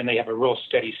 And they have a real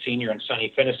steady senior in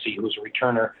Sonny Finnessy, who's a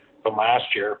returner from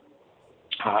last year.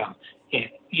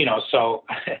 So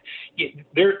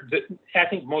I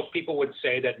think most people would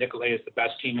say that Nicolet is the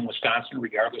best team in Wisconsin,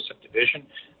 regardless of division.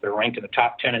 They're ranked in the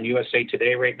top 10 in USA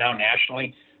Today right now,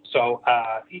 nationally. So,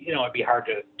 it'd be hard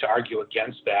to argue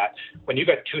against that. When you've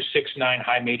got two 6'9"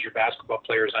 high major basketball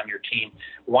players on your team,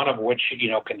 one of which,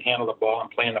 can handle the ball and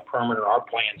play in the perimeter or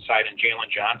play inside, and Jalen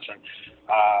Johnson,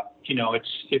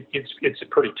 it's a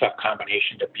pretty tough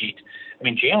combination to beat. I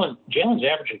mean, Jalen's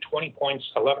averaging 20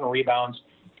 points, 11 rebounds,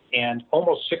 and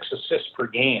almost 6 assists per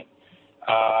game.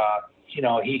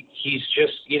 He's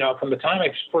just, from the time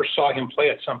I first saw him play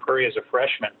at Sun Prairie as a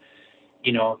freshman,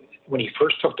 when he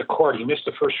first took the court, he missed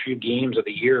the first few games of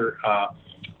the year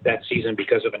that season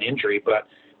because of an injury. But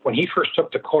when he first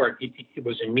took the court, it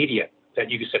was immediate that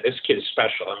you said, this kid is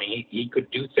special. I mean, he could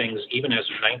do things even as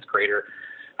a ninth grader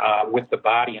with the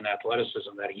body and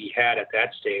athleticism that he had at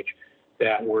that stage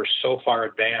that were so far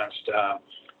advanced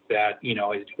that,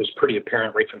 it was pretty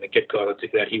apparent right from the get-go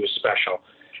that he was special.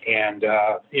 And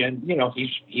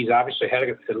he's obviously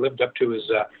lived up to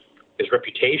his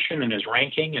reputation and his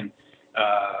ranking, and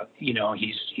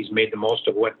he's made the most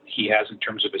of what he has in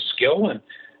terms of his skill, and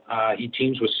he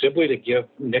teams with Sibley to give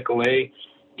Nicolet,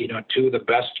 two of the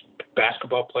best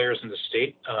basketball players in the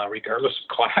state, regardless of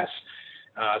class.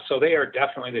 So they are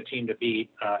definitely the team to beat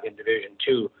in Division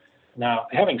II. Now,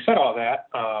 having said all that,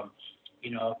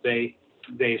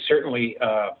 they certainly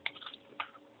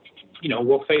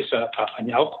will face an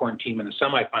Elkhorn team in the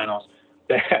semifinals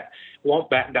that won't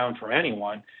back down from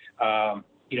anyone.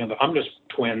 The Umnes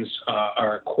twins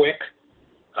are quick,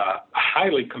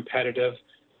 highly competitive.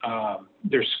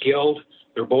 They're skilled.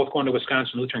 They're both going to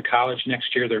Wisconsin Lutheran College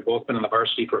next year. They've both been on the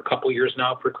varsity for a couple of years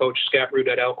now for Coach Scott Root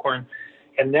at Elkhorn.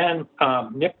 And then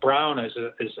Nick Brown is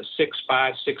a 6'5",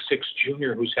 6'6"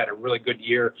 junior who's had a really good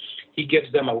year. He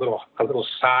gives them a little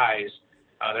size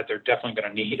that they're definitely going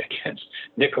to need against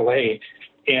Nicolet.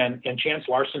 And Chance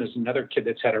Larson is another kid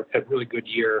that's had a really good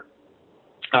year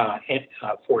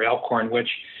for Elkhorn, which,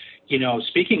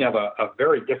 speaking of a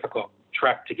very difficult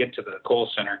trek to get to the Kohl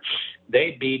Center,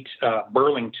 they beat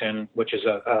Burlington, which is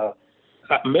a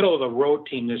middle of the road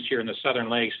team this year in the Southern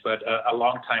Lakes, but a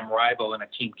longtime rival and a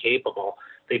team capable.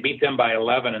 They beat them by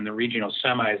 11 in the regional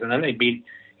semis, and then they beat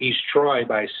East Troy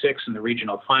by 6 in the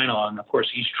regional final. And of course,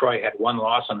 East Troy had one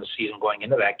loss on the season going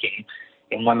into that game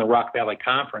and won the Rock Valley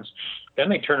Conference. Then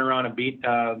they turn around and beat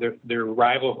their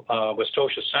rival,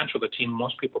 Westosha Central, the team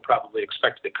most people probably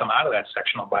expected to come out of that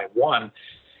sectional by 1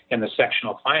 in the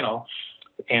sectional final.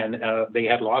 And they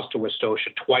had lost to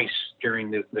Westosha twice during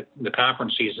the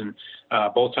conference season,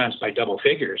 both times by double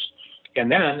figures.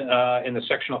 And then in the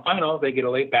sectional final, they get a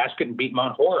late basket and beat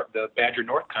Mount Horeb, the Badger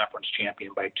North Conference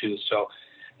champion, by 2. So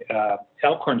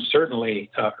Elkhorn certainly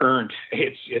earned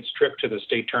its trip to the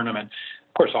state tournament.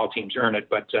 Of course, all teams earn it,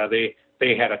 but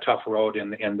they had a tough road,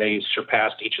 and they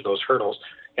surpassed each of those hurdles.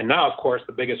 And now, of course,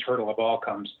 the biggest hurdle of all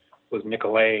comes with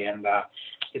Nicolet, and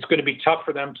it's going to be tough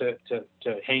for them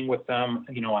to hang with them,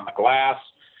 on the glass.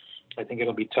 I think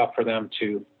it'll be tough for them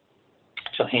to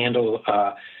handle,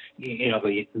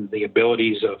 the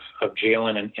abilities of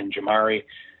Jalen and Jamari,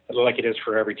 like it is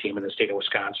for every team in the state of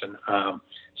Wisconsin.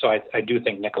 So I do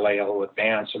think Nicolet will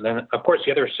advance. And then, of course,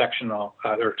 the other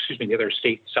the other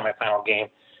state semifinal game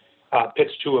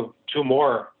pits two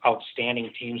more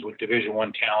outstanding teams with Division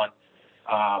I talent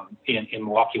in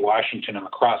Milwaukee, Washington, and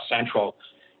Lacrosse Central.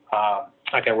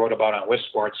 Like I wrote about on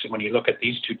WisSports, when you look at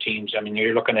these two teams, I mean,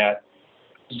 you're looking at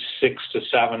 6 to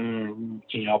 7,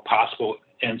 possible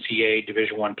NCAA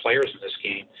Division I players in this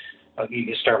game.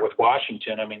 You start with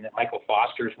Washington. I mean, Michael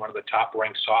Foster is one of the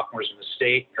top-ranked sophomores in the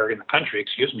state, or in the country,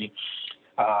 excuse me.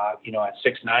 At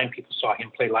 6'9", people saw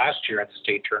him play last year at the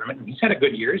state tournament, and he's had a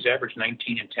good year. He's averaged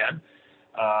 19 and 10.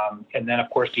 And then, of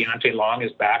course, Deontay Long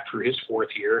is back for his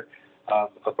 4th year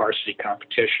of varsity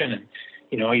competition, and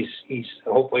he's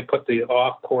hopefully put the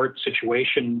off-court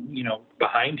situation,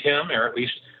 behind him, or at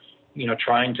least,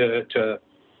 trying to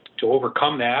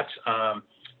overcome that.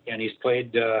 And he's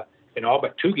played in all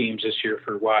but 2 games this year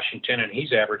for Washington, and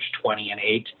he's averaged 20 and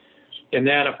 8. And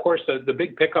then, of course, the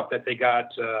big pickup that they got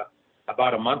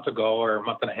about a month ago, or a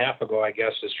month and a half ago, I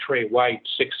guess, is Trey White,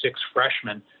 6'6"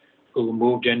 freshman, who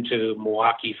moved into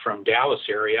Milwaukee from Dallas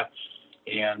area,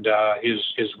 and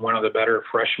is one of the better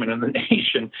freshmen in the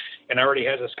nation, and already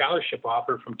has a scholarship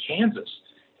offer from Kansas.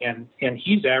 And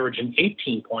he's averaging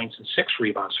 18 points and 6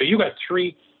 rebounds. So you got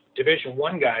 3 Division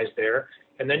I guys there.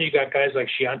 And then you got guys like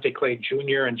Shiante Clay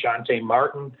Jr. and Jonte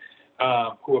Martin,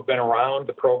 who have been around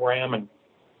the program and,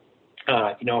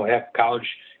 have college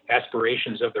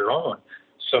aspirations of their own.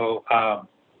 So,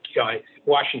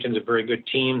 Washington's a very good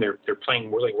team. They're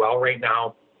playing really well right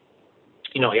now.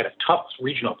 He had a tough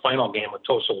regional final game with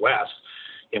Tosa West,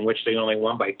 in which they only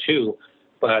won by 2.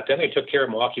 But then they took care of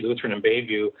Milwaukee Lutheran and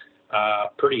Bayview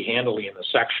pretty handily in the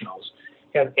sectionals.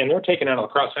 And they're taking on a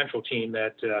Lacrosse Central team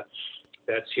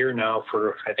that's here now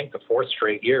for, I think, the 4th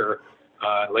straight year.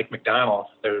 Lake McDonald,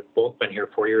 they've both been here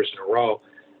 4 years in a row,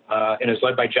 and is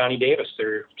led by Johnny Davis.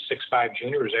 They're 6'5"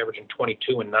 juniors, averaging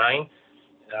 22 and 9.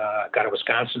 Got a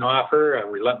Wisconsin offer, a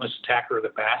relentless attacker of the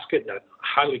basket, and a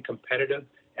highly competitive,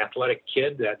 athletic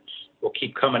kid that will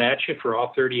keep coming at you for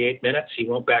all 38 minutes. He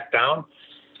won't back down.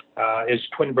 His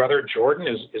twin brother Jordan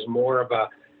is more of a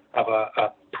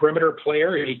perimeter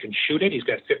player. He can shoot it. He's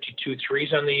got 52 threes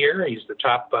on the year. He's the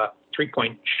top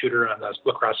 3-point shooter on the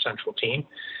Lacrosse Central team.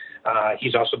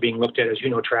 He's also being looked at, as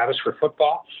Travis, for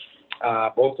football.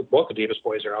 Both the Davis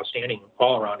boys are outstanding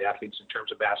all-around athletes in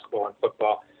terms of basketball and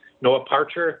football. Noah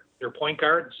Parcher, their point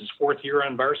guard, this is his 4th year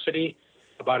on varsity,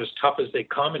 about as tough as they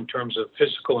come in terms of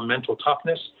physical and mental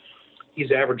toughness.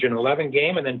 He's averaging 11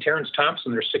 game. And then Terrence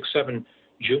Thompson, their 6'7"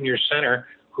 junior center,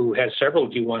 who has several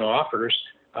D1 offers,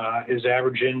 is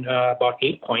averaging about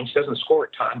 8 points. Doesn't score a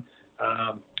ton,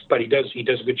 but he does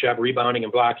a good job rebounding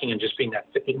and blocking and just being that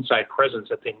inside presence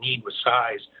that they need with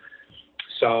size.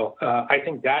 So I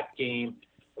think that game,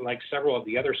 like several of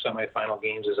the other semifinal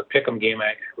games, is a pick'em game.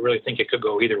 I really think it could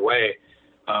go either way.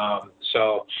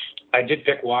 So I did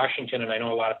pick Washington, and I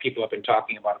know a lot of people have been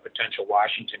talking about a potential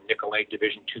Washington-Nicolet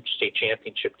Division II state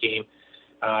championship game.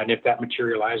 And if that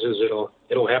materializes,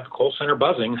 it'll have the Kohl Center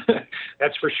buzzing.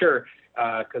 That's for sure,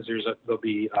 because there'll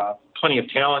be plenty of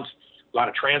talent, a lot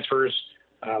of transfers,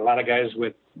 a lot of guys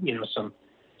with some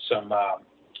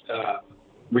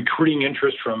recruiting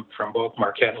interest from both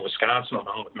Marquette and Wisconsin,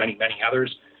 along with many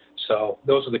others. So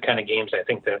those are the kind of games I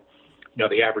think that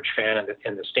the average fan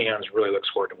in the stands really looks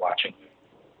forward to watching.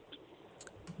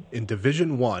 In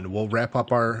Division I, we'll wrap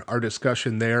up our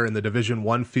discussion there in the Division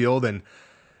I field, and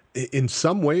In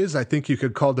some ways, I think you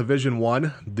could call Division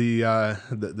One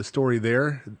the story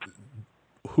there.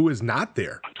 Who is not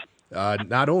there?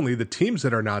 Not only the teams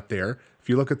that are not there. If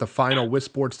you look at the final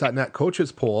WisSports.net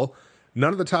coaches poll,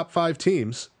 none of the top 5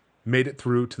 teams made it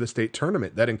through to the state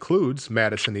tournament. That includes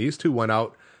Madison East, who went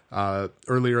out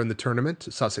earlier in the tournament,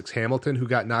 Sussex Hamilton, who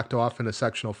got knocked off in a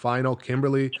sectional final,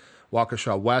 Kimberly,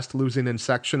 Waukesha West losing in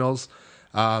sectionals.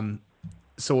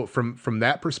 So from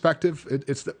that perspective,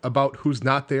 it's about who's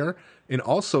not there, and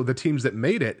also the teams that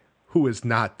made it, who is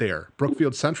not there.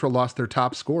 Brookfield Central lost their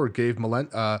top scorer, Gabe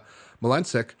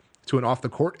Malensic, to an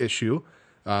off-the-court issue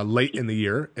late in the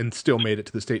year, and still made it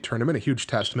to the state tournament. A huge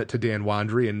testament to Dan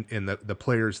Wandry and the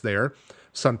players there.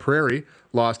 Sun Prairie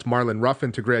lost Marlon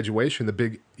Ruffin to graduation, the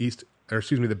Big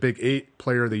 8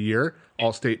 Player of the Year,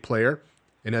 All-State player.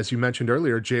 And as you mentioned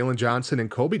earlier, Jalen Johnson and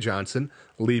Kobe Johnson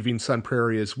leaving Sun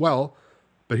Prairie as well.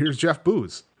 But here's Jeff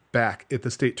Booz back at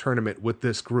the state tournament with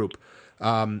this group.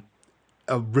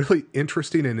 A really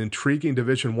interesting and intriguing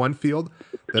Division I field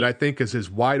that I think is as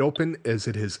wide open as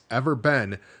it has ever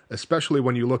been, especially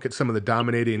when you look at some of the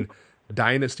dominating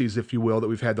dynasties, if you will, that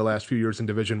we've had the last few years in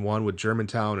Division I with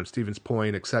Germantown and Stevens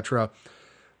Point, etc.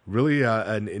 Really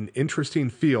an interesting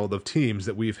field of teams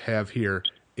that we have here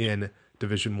in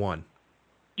Division I.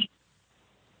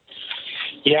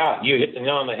 Yeah, you hit the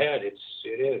nail on the head. It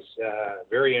is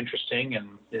very interesting,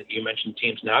 and you mentioned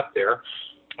teams not there.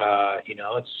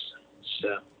 It's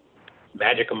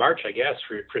magic of March, I guess,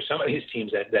 for some of these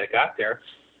teams that got there.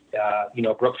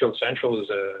 Brookfield Central is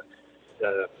a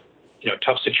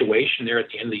tough situation there at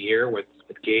the end of the year with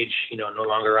Gage, no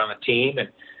longer on the team, and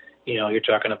you're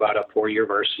talking about a 4-year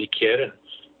varsity kid and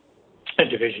a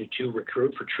Division II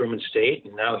recruit for Truman State,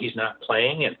 and now he's not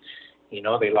playing, and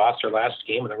they lost their last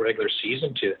game of the regular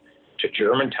season to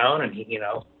Germantown, and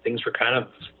things were kind of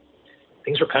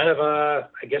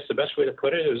I guess the best way to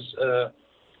put it is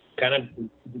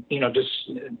just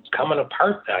coming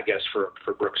apart, I guess, for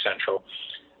Brook Central.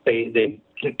 They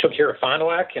took care of Fond du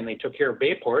Lac and they took care of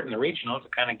Bayport in the regional to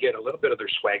kind of get a little bit of their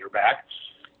swagger back.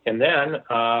 And then,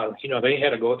 they had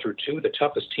to go through 2 of the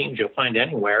toughest teams you'll find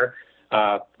anywhere,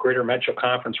 Greater Metro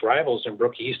Conference rivals in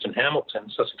Brook East and Hamilton,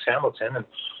 Sussex Hamilton. And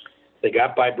they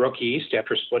got by Brook East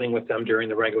after splitting with them during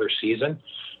the regular season.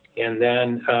 And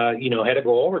then, had to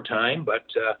go overtime, but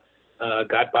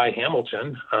got by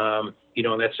Hamilton,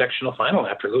 in that sectional final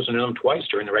after losing to them twice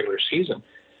during the regular season.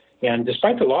 And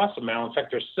despite the loss of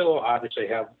Malinsac, they still obviously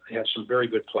have some very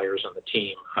good players on the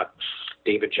team.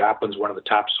 David Joplin's one of the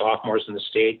top sophomores in the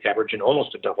state, averaging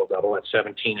almost a double-double at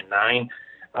 17 and 9.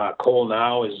 Cole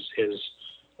now is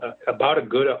about a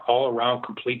good all-around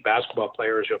complete basketball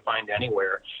player as you'll find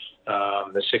anywhere.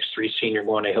 The 6'3" senior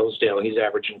going to Hillsdale, he's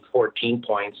averaging 14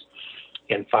 points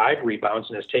and 5 rebounds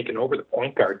and has taken over the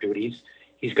point guard duties.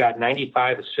 He's got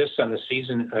 95 assists on the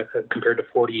season compared to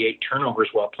 48 turnovers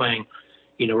while playing,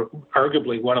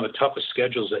 arguably one of the toughest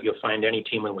schedules that you'll find any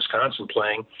team in Wisconsin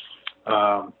playing.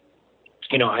 I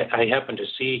happened to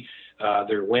see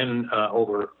their win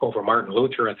over Martin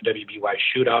Luther at the WBY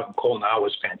shootout, and Cole now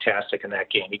was fantastic in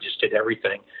that game. He just did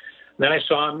everything. And then I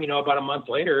saw him, about a month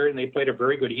later, and they played a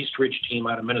very good East Ridge team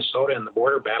out of Minnesota in the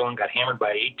border battle and got hammered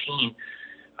by 18.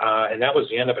 And that was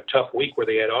the end of a tough week where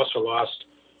they had also lost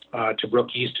to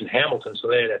Brook East and Hamilton, so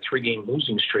they had a 3-game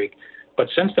losing streak. But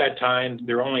since that time,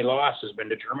 their only loss has been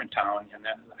to Germantown, and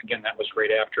then again, that was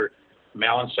right after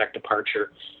Malinsac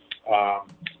departure. A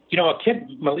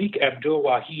kid, Malik Abdul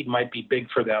Wahid, might be big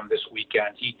for them this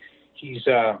weekend. He's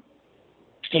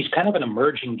kind of an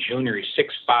emerging junior. He's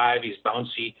 6'5", he's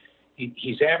bouncy.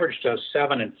 He's averaged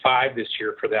 7 and 5 this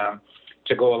year for them,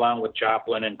 to go along with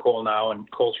Joplin and Cole now, and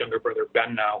Cole's younger brother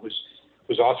Ben now,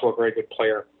 who's also a very good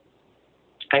player.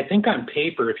 I think on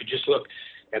paper, if you just look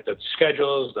at the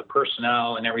schedules, the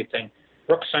personnel, and everything,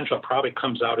 Brook Central probably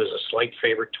comes out as a slight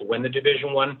favorite to win the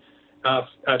Division I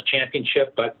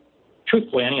championship. But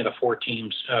truthfully, any of the 4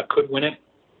 teams could win it.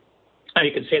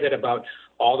 You could say that about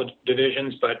all the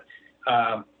divisions, but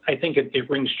I think it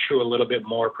rings true a little bit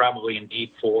more probably in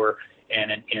D4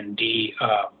 and in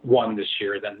D1 this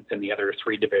year than the other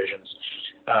 3 divisions.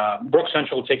 Brook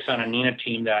Central takes on a Neenah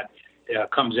team that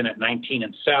comes in at 19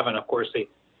 and 7. Of course, they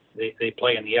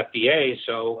play in the FBA,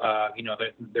 so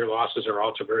their losses are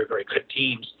also very, very good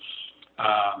teams.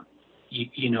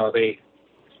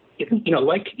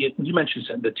 Like you mentioned,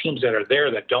 the teams that are there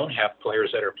that don't have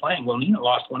players that are playing. Well, Neenah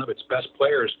lost one of its best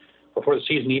players before the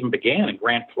season even began, and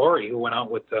Grant Flory, who went out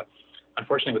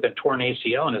unfortunately with a torn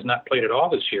ACL and has not played at all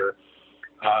this year.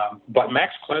 But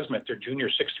Max Klesmet, their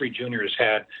 6'3" junior, has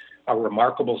had a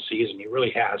remarkable season. He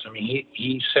really has. I mean,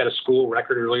 he set a school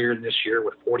record earlier this year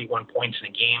with 41 points in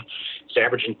a game. He's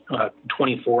averaging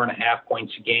 24 and a half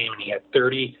points a game, and he had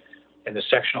 30 in the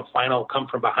sectional final, come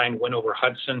from behind win over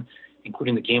Hudson,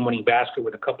 including the game-winning basket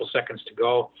with a couple seconds to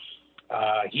go.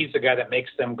 He's the guy that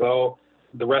makes them go.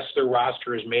 The rest of their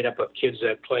roster is made up of kids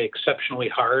that play exceptionally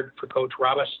hard for Coach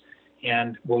Robas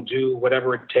and will do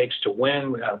whatever it takes to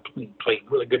win, play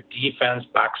really good defense,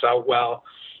 box out well,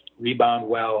 rebound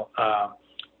well.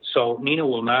 So Neenah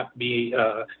will not be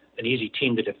an easy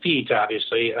team to defeat,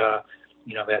 obviously.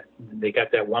 That they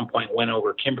got that 1-point win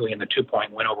over Kimberly and the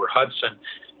 2-point win over Hudson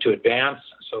to advance.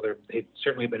 So they've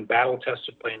certainly been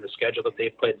battle-tested playing the schedule that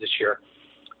they've played this year.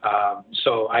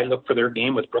 So I look for their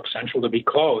game with Brook Central to be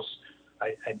close.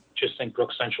 I just think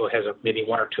Brook Central has maybe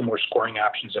one or two more scoring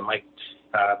options that might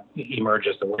emerge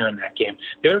as the winner in that game.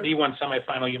 The other D1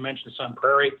 semifinal, you mentioned Sun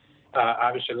Prairie,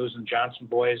 obviously losing Johnson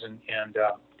boys and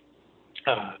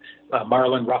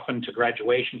Marlon Ruffin to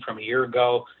graduation from a year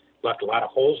ago. Left a lot of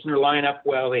holes in their lineup.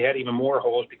 Well, they had even more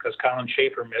holes because Colin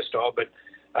Schaefer missed all but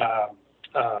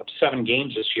 7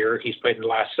 games this year. He's played the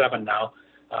last 7 now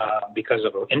because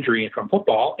of an injury from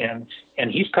football, and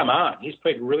he's come on. He's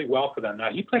played really well for them.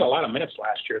 Now, he played a lot of minutes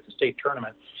last year at the state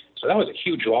tournament, so that was a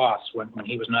huge loss when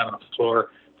he was not on the floor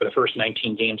for the first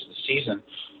 19 games of the season.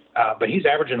 But he's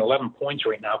averaging 11 points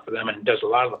right now for them and does a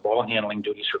lot of the ball handling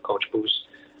duties for Coach Boos.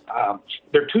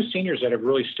 There are 2 seniors that have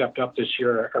really stepped up this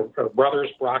year, are brothers,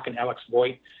 Brock and Alex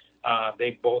Voigt.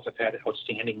 They both have had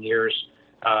outstanding years.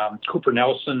 Cooper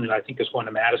Nelson, I think, is going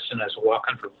to Madison as a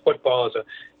walk-on for football.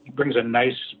 He brings a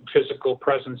nice physical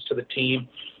presence to the team.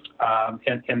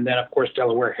 And then, of course,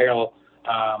 Delaware Hale,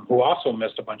 who also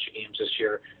missed a bunch of games this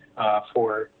year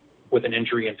with an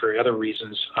injury and for other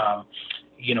reasons.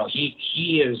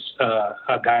 He is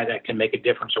a guy that can make a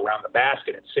difference around the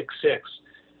basket at 6'6".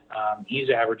 He's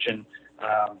averaging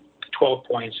 12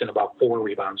 points and about 4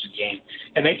 rebounds a game.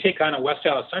 And they take on a West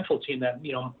Allis Central team that,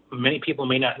 many people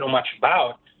may not know much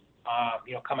about,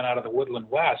 coming out of the Woodland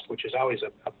West, which is always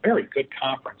a very good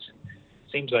conference. And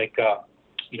it seems like,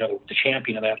 the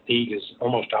champion of that league is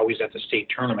almost always at the state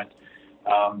tournament.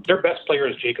 Their best player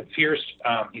is Jacob Fierce.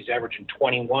 He's averaging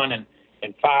 21 and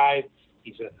 5.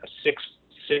 He's a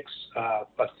 6'6"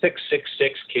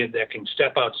 kid that can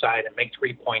step outside and make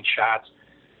 3-point shots.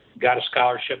 Got a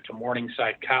scholarship to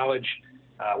Morningside College,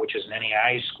 which is an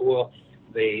NAIA school.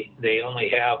 They only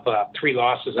have 3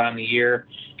 losses on the year.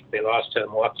 They lost to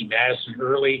Milwaukee-Madison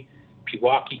early.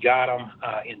 Pewaukee got them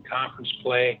in conference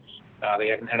play.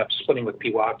 They ended up splitting with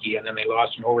Pewaukee, and then they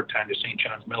lost in overtime to St.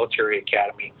 John's Military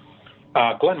Academy.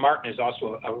 Glenn Martin is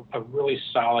also a really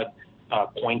solid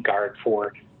point guard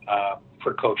for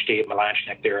Coach Dave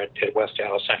Melanchnik there at West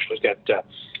Allis Central. He's got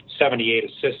 78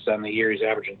 assists on the year. He's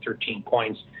averaging 13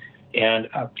 points. And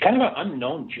kind of an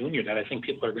unknown junior that I think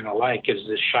people are going to like is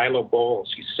this Shiloh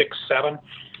Bowles. He's 6'7".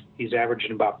 He's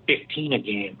averaging about 15 a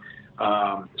game.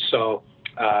 That's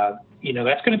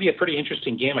going to be a pretty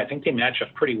interesting game. I think they match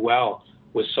up pretty well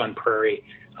with Sun Prairie.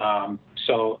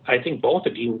 So I think both the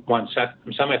D1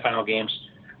 semifinal games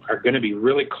are going to be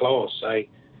really close.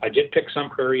 I did pick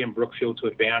Sun Prairie and Brookfield to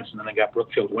advance, and then I got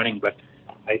Brookfield winning, but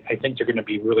I think they're going to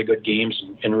be really good games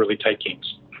and really tight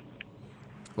games.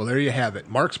 Well, there you have it.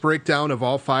 Mark's breakdown of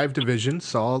all 5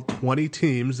 divisions, all 20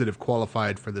 teams that have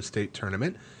qualified for the state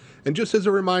tournament. And just as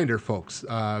a reminder, folks,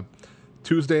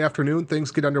 Tuesday afternoon, things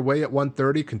get underway at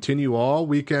 1:30, continue all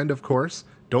weekend, of course.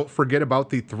 Don't forget about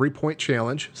the 3-point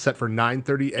challenge set for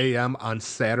 9:30 a.m. on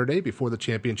Saturday before the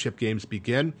championship games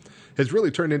begin. Has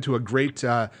really turned into a great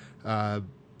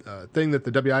thing that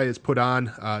the WI has put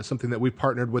on, something that we've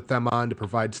partnered with them on to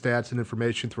provide stats and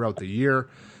information throughout the year,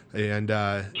 and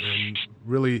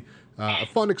really a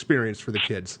fun experience for the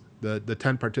kids. The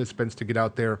 10 participants to get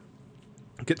out there,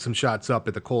 get some shots up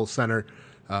at the Kohl Center.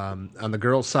 On the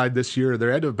girls' side this year,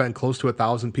 there had to have been close to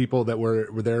 1,000 people that were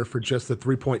there for just the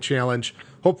 3-point challenge.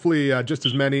 Hopefully just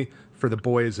as many for the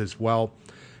boys as well.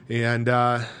 And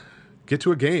get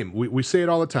to a game. We say it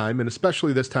all the time, and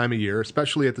especially this time of year,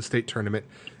 especially at the state tournament,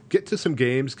 get to some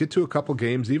games, get to a couple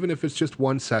games, even if it's just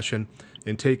one session,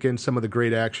 and take in some of the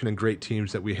great action and great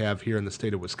teams that we have here in the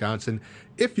state of Wisconsin.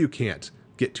 If you can't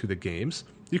get to the games,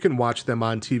 you can watch them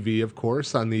on TV, of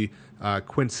course, on the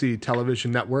Quincy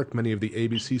Television Network, many of the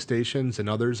ABC stations and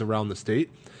others around the state.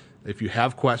 If you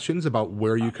have questions about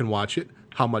where you can watch it,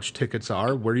 how much tickets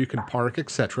are, where you can park,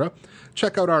 etc.,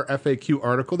 check out our FAQ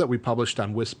article that we published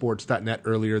on WisSports.net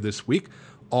earlier this week.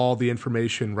 All the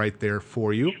information right there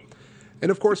for you. And,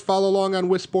 of course, follow along on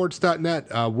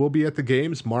WisSports.net. We'll be at the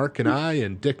games, Mark and I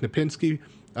and Dick Napinski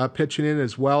pitching in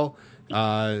as well.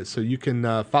 So you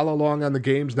can follow along on the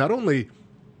games, not only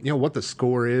what the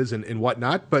score is and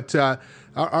whatnot. But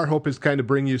our hope is kind of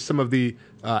bring you some of the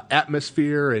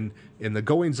atmosphere and the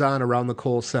goings on around the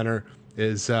Kohl Center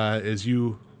as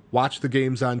you watch the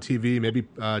games on TV, maybe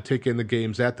take in the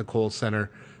games at the Kohl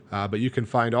Center. But you can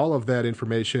find all of that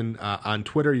information on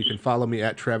Twitter. You can follow me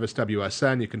at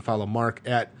TravisWSN. You can follow Mark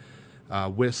at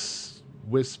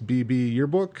WisBB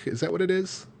Yearbook. Is that what it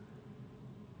is?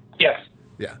 Yes.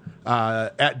 Yeah.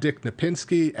 At Dick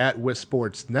Napinski, at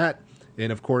WisSportsNet.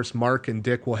 And, of course, Mark and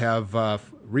Dick will have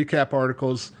recap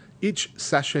articles each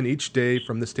session, each day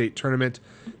from the state tournament,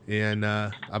 and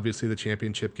obviously the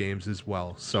championship games as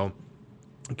well. So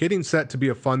getting set to be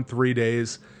a fun 3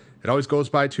 days. It always goes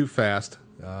by too fast.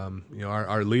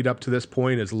 Our lead up to this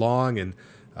point is long and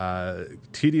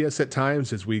tedious at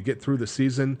times as we get through the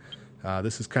season.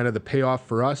 This is kind of the payoff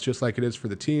for us, just like it is for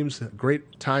the teams.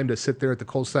 Great time to sit there at the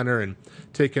Kohl Center and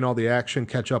take in all the action,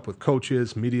 catch up with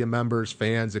coaches, media members,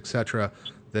 fans, etc.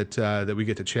 that we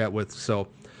get to chat with. So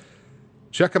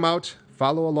check them out.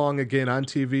 Follow along again on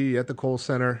TV at the Kohl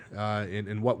Center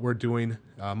in what we're doing.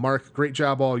 Mark, great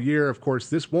job all year. Of course,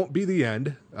 this won't be the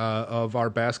end of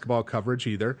our basketball coverage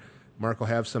either. Mark will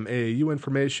have some AAU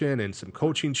information and some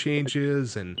coaching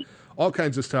changes and all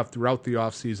kinds of stuff throughout the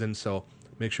offseason. So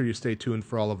make sure you stay tuned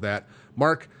for all of that.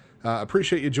 Mark,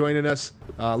 appreciate you joining us.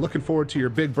 Looking forward to your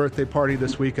big birthday party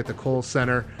this week at the Kohl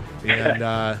Center. And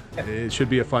it should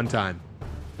be a fun time.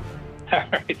 All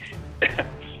right.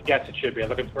 Yes, it should be. I'm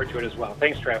looking forward to it as well.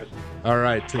 Thanks, Travis. All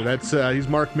right. So he's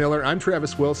Mark Miller. I'm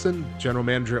Travis Wilson, General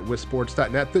Manager at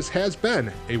WisSports.net. This has been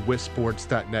a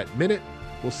WisSports.net Minute.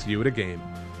 We'll see you at a game.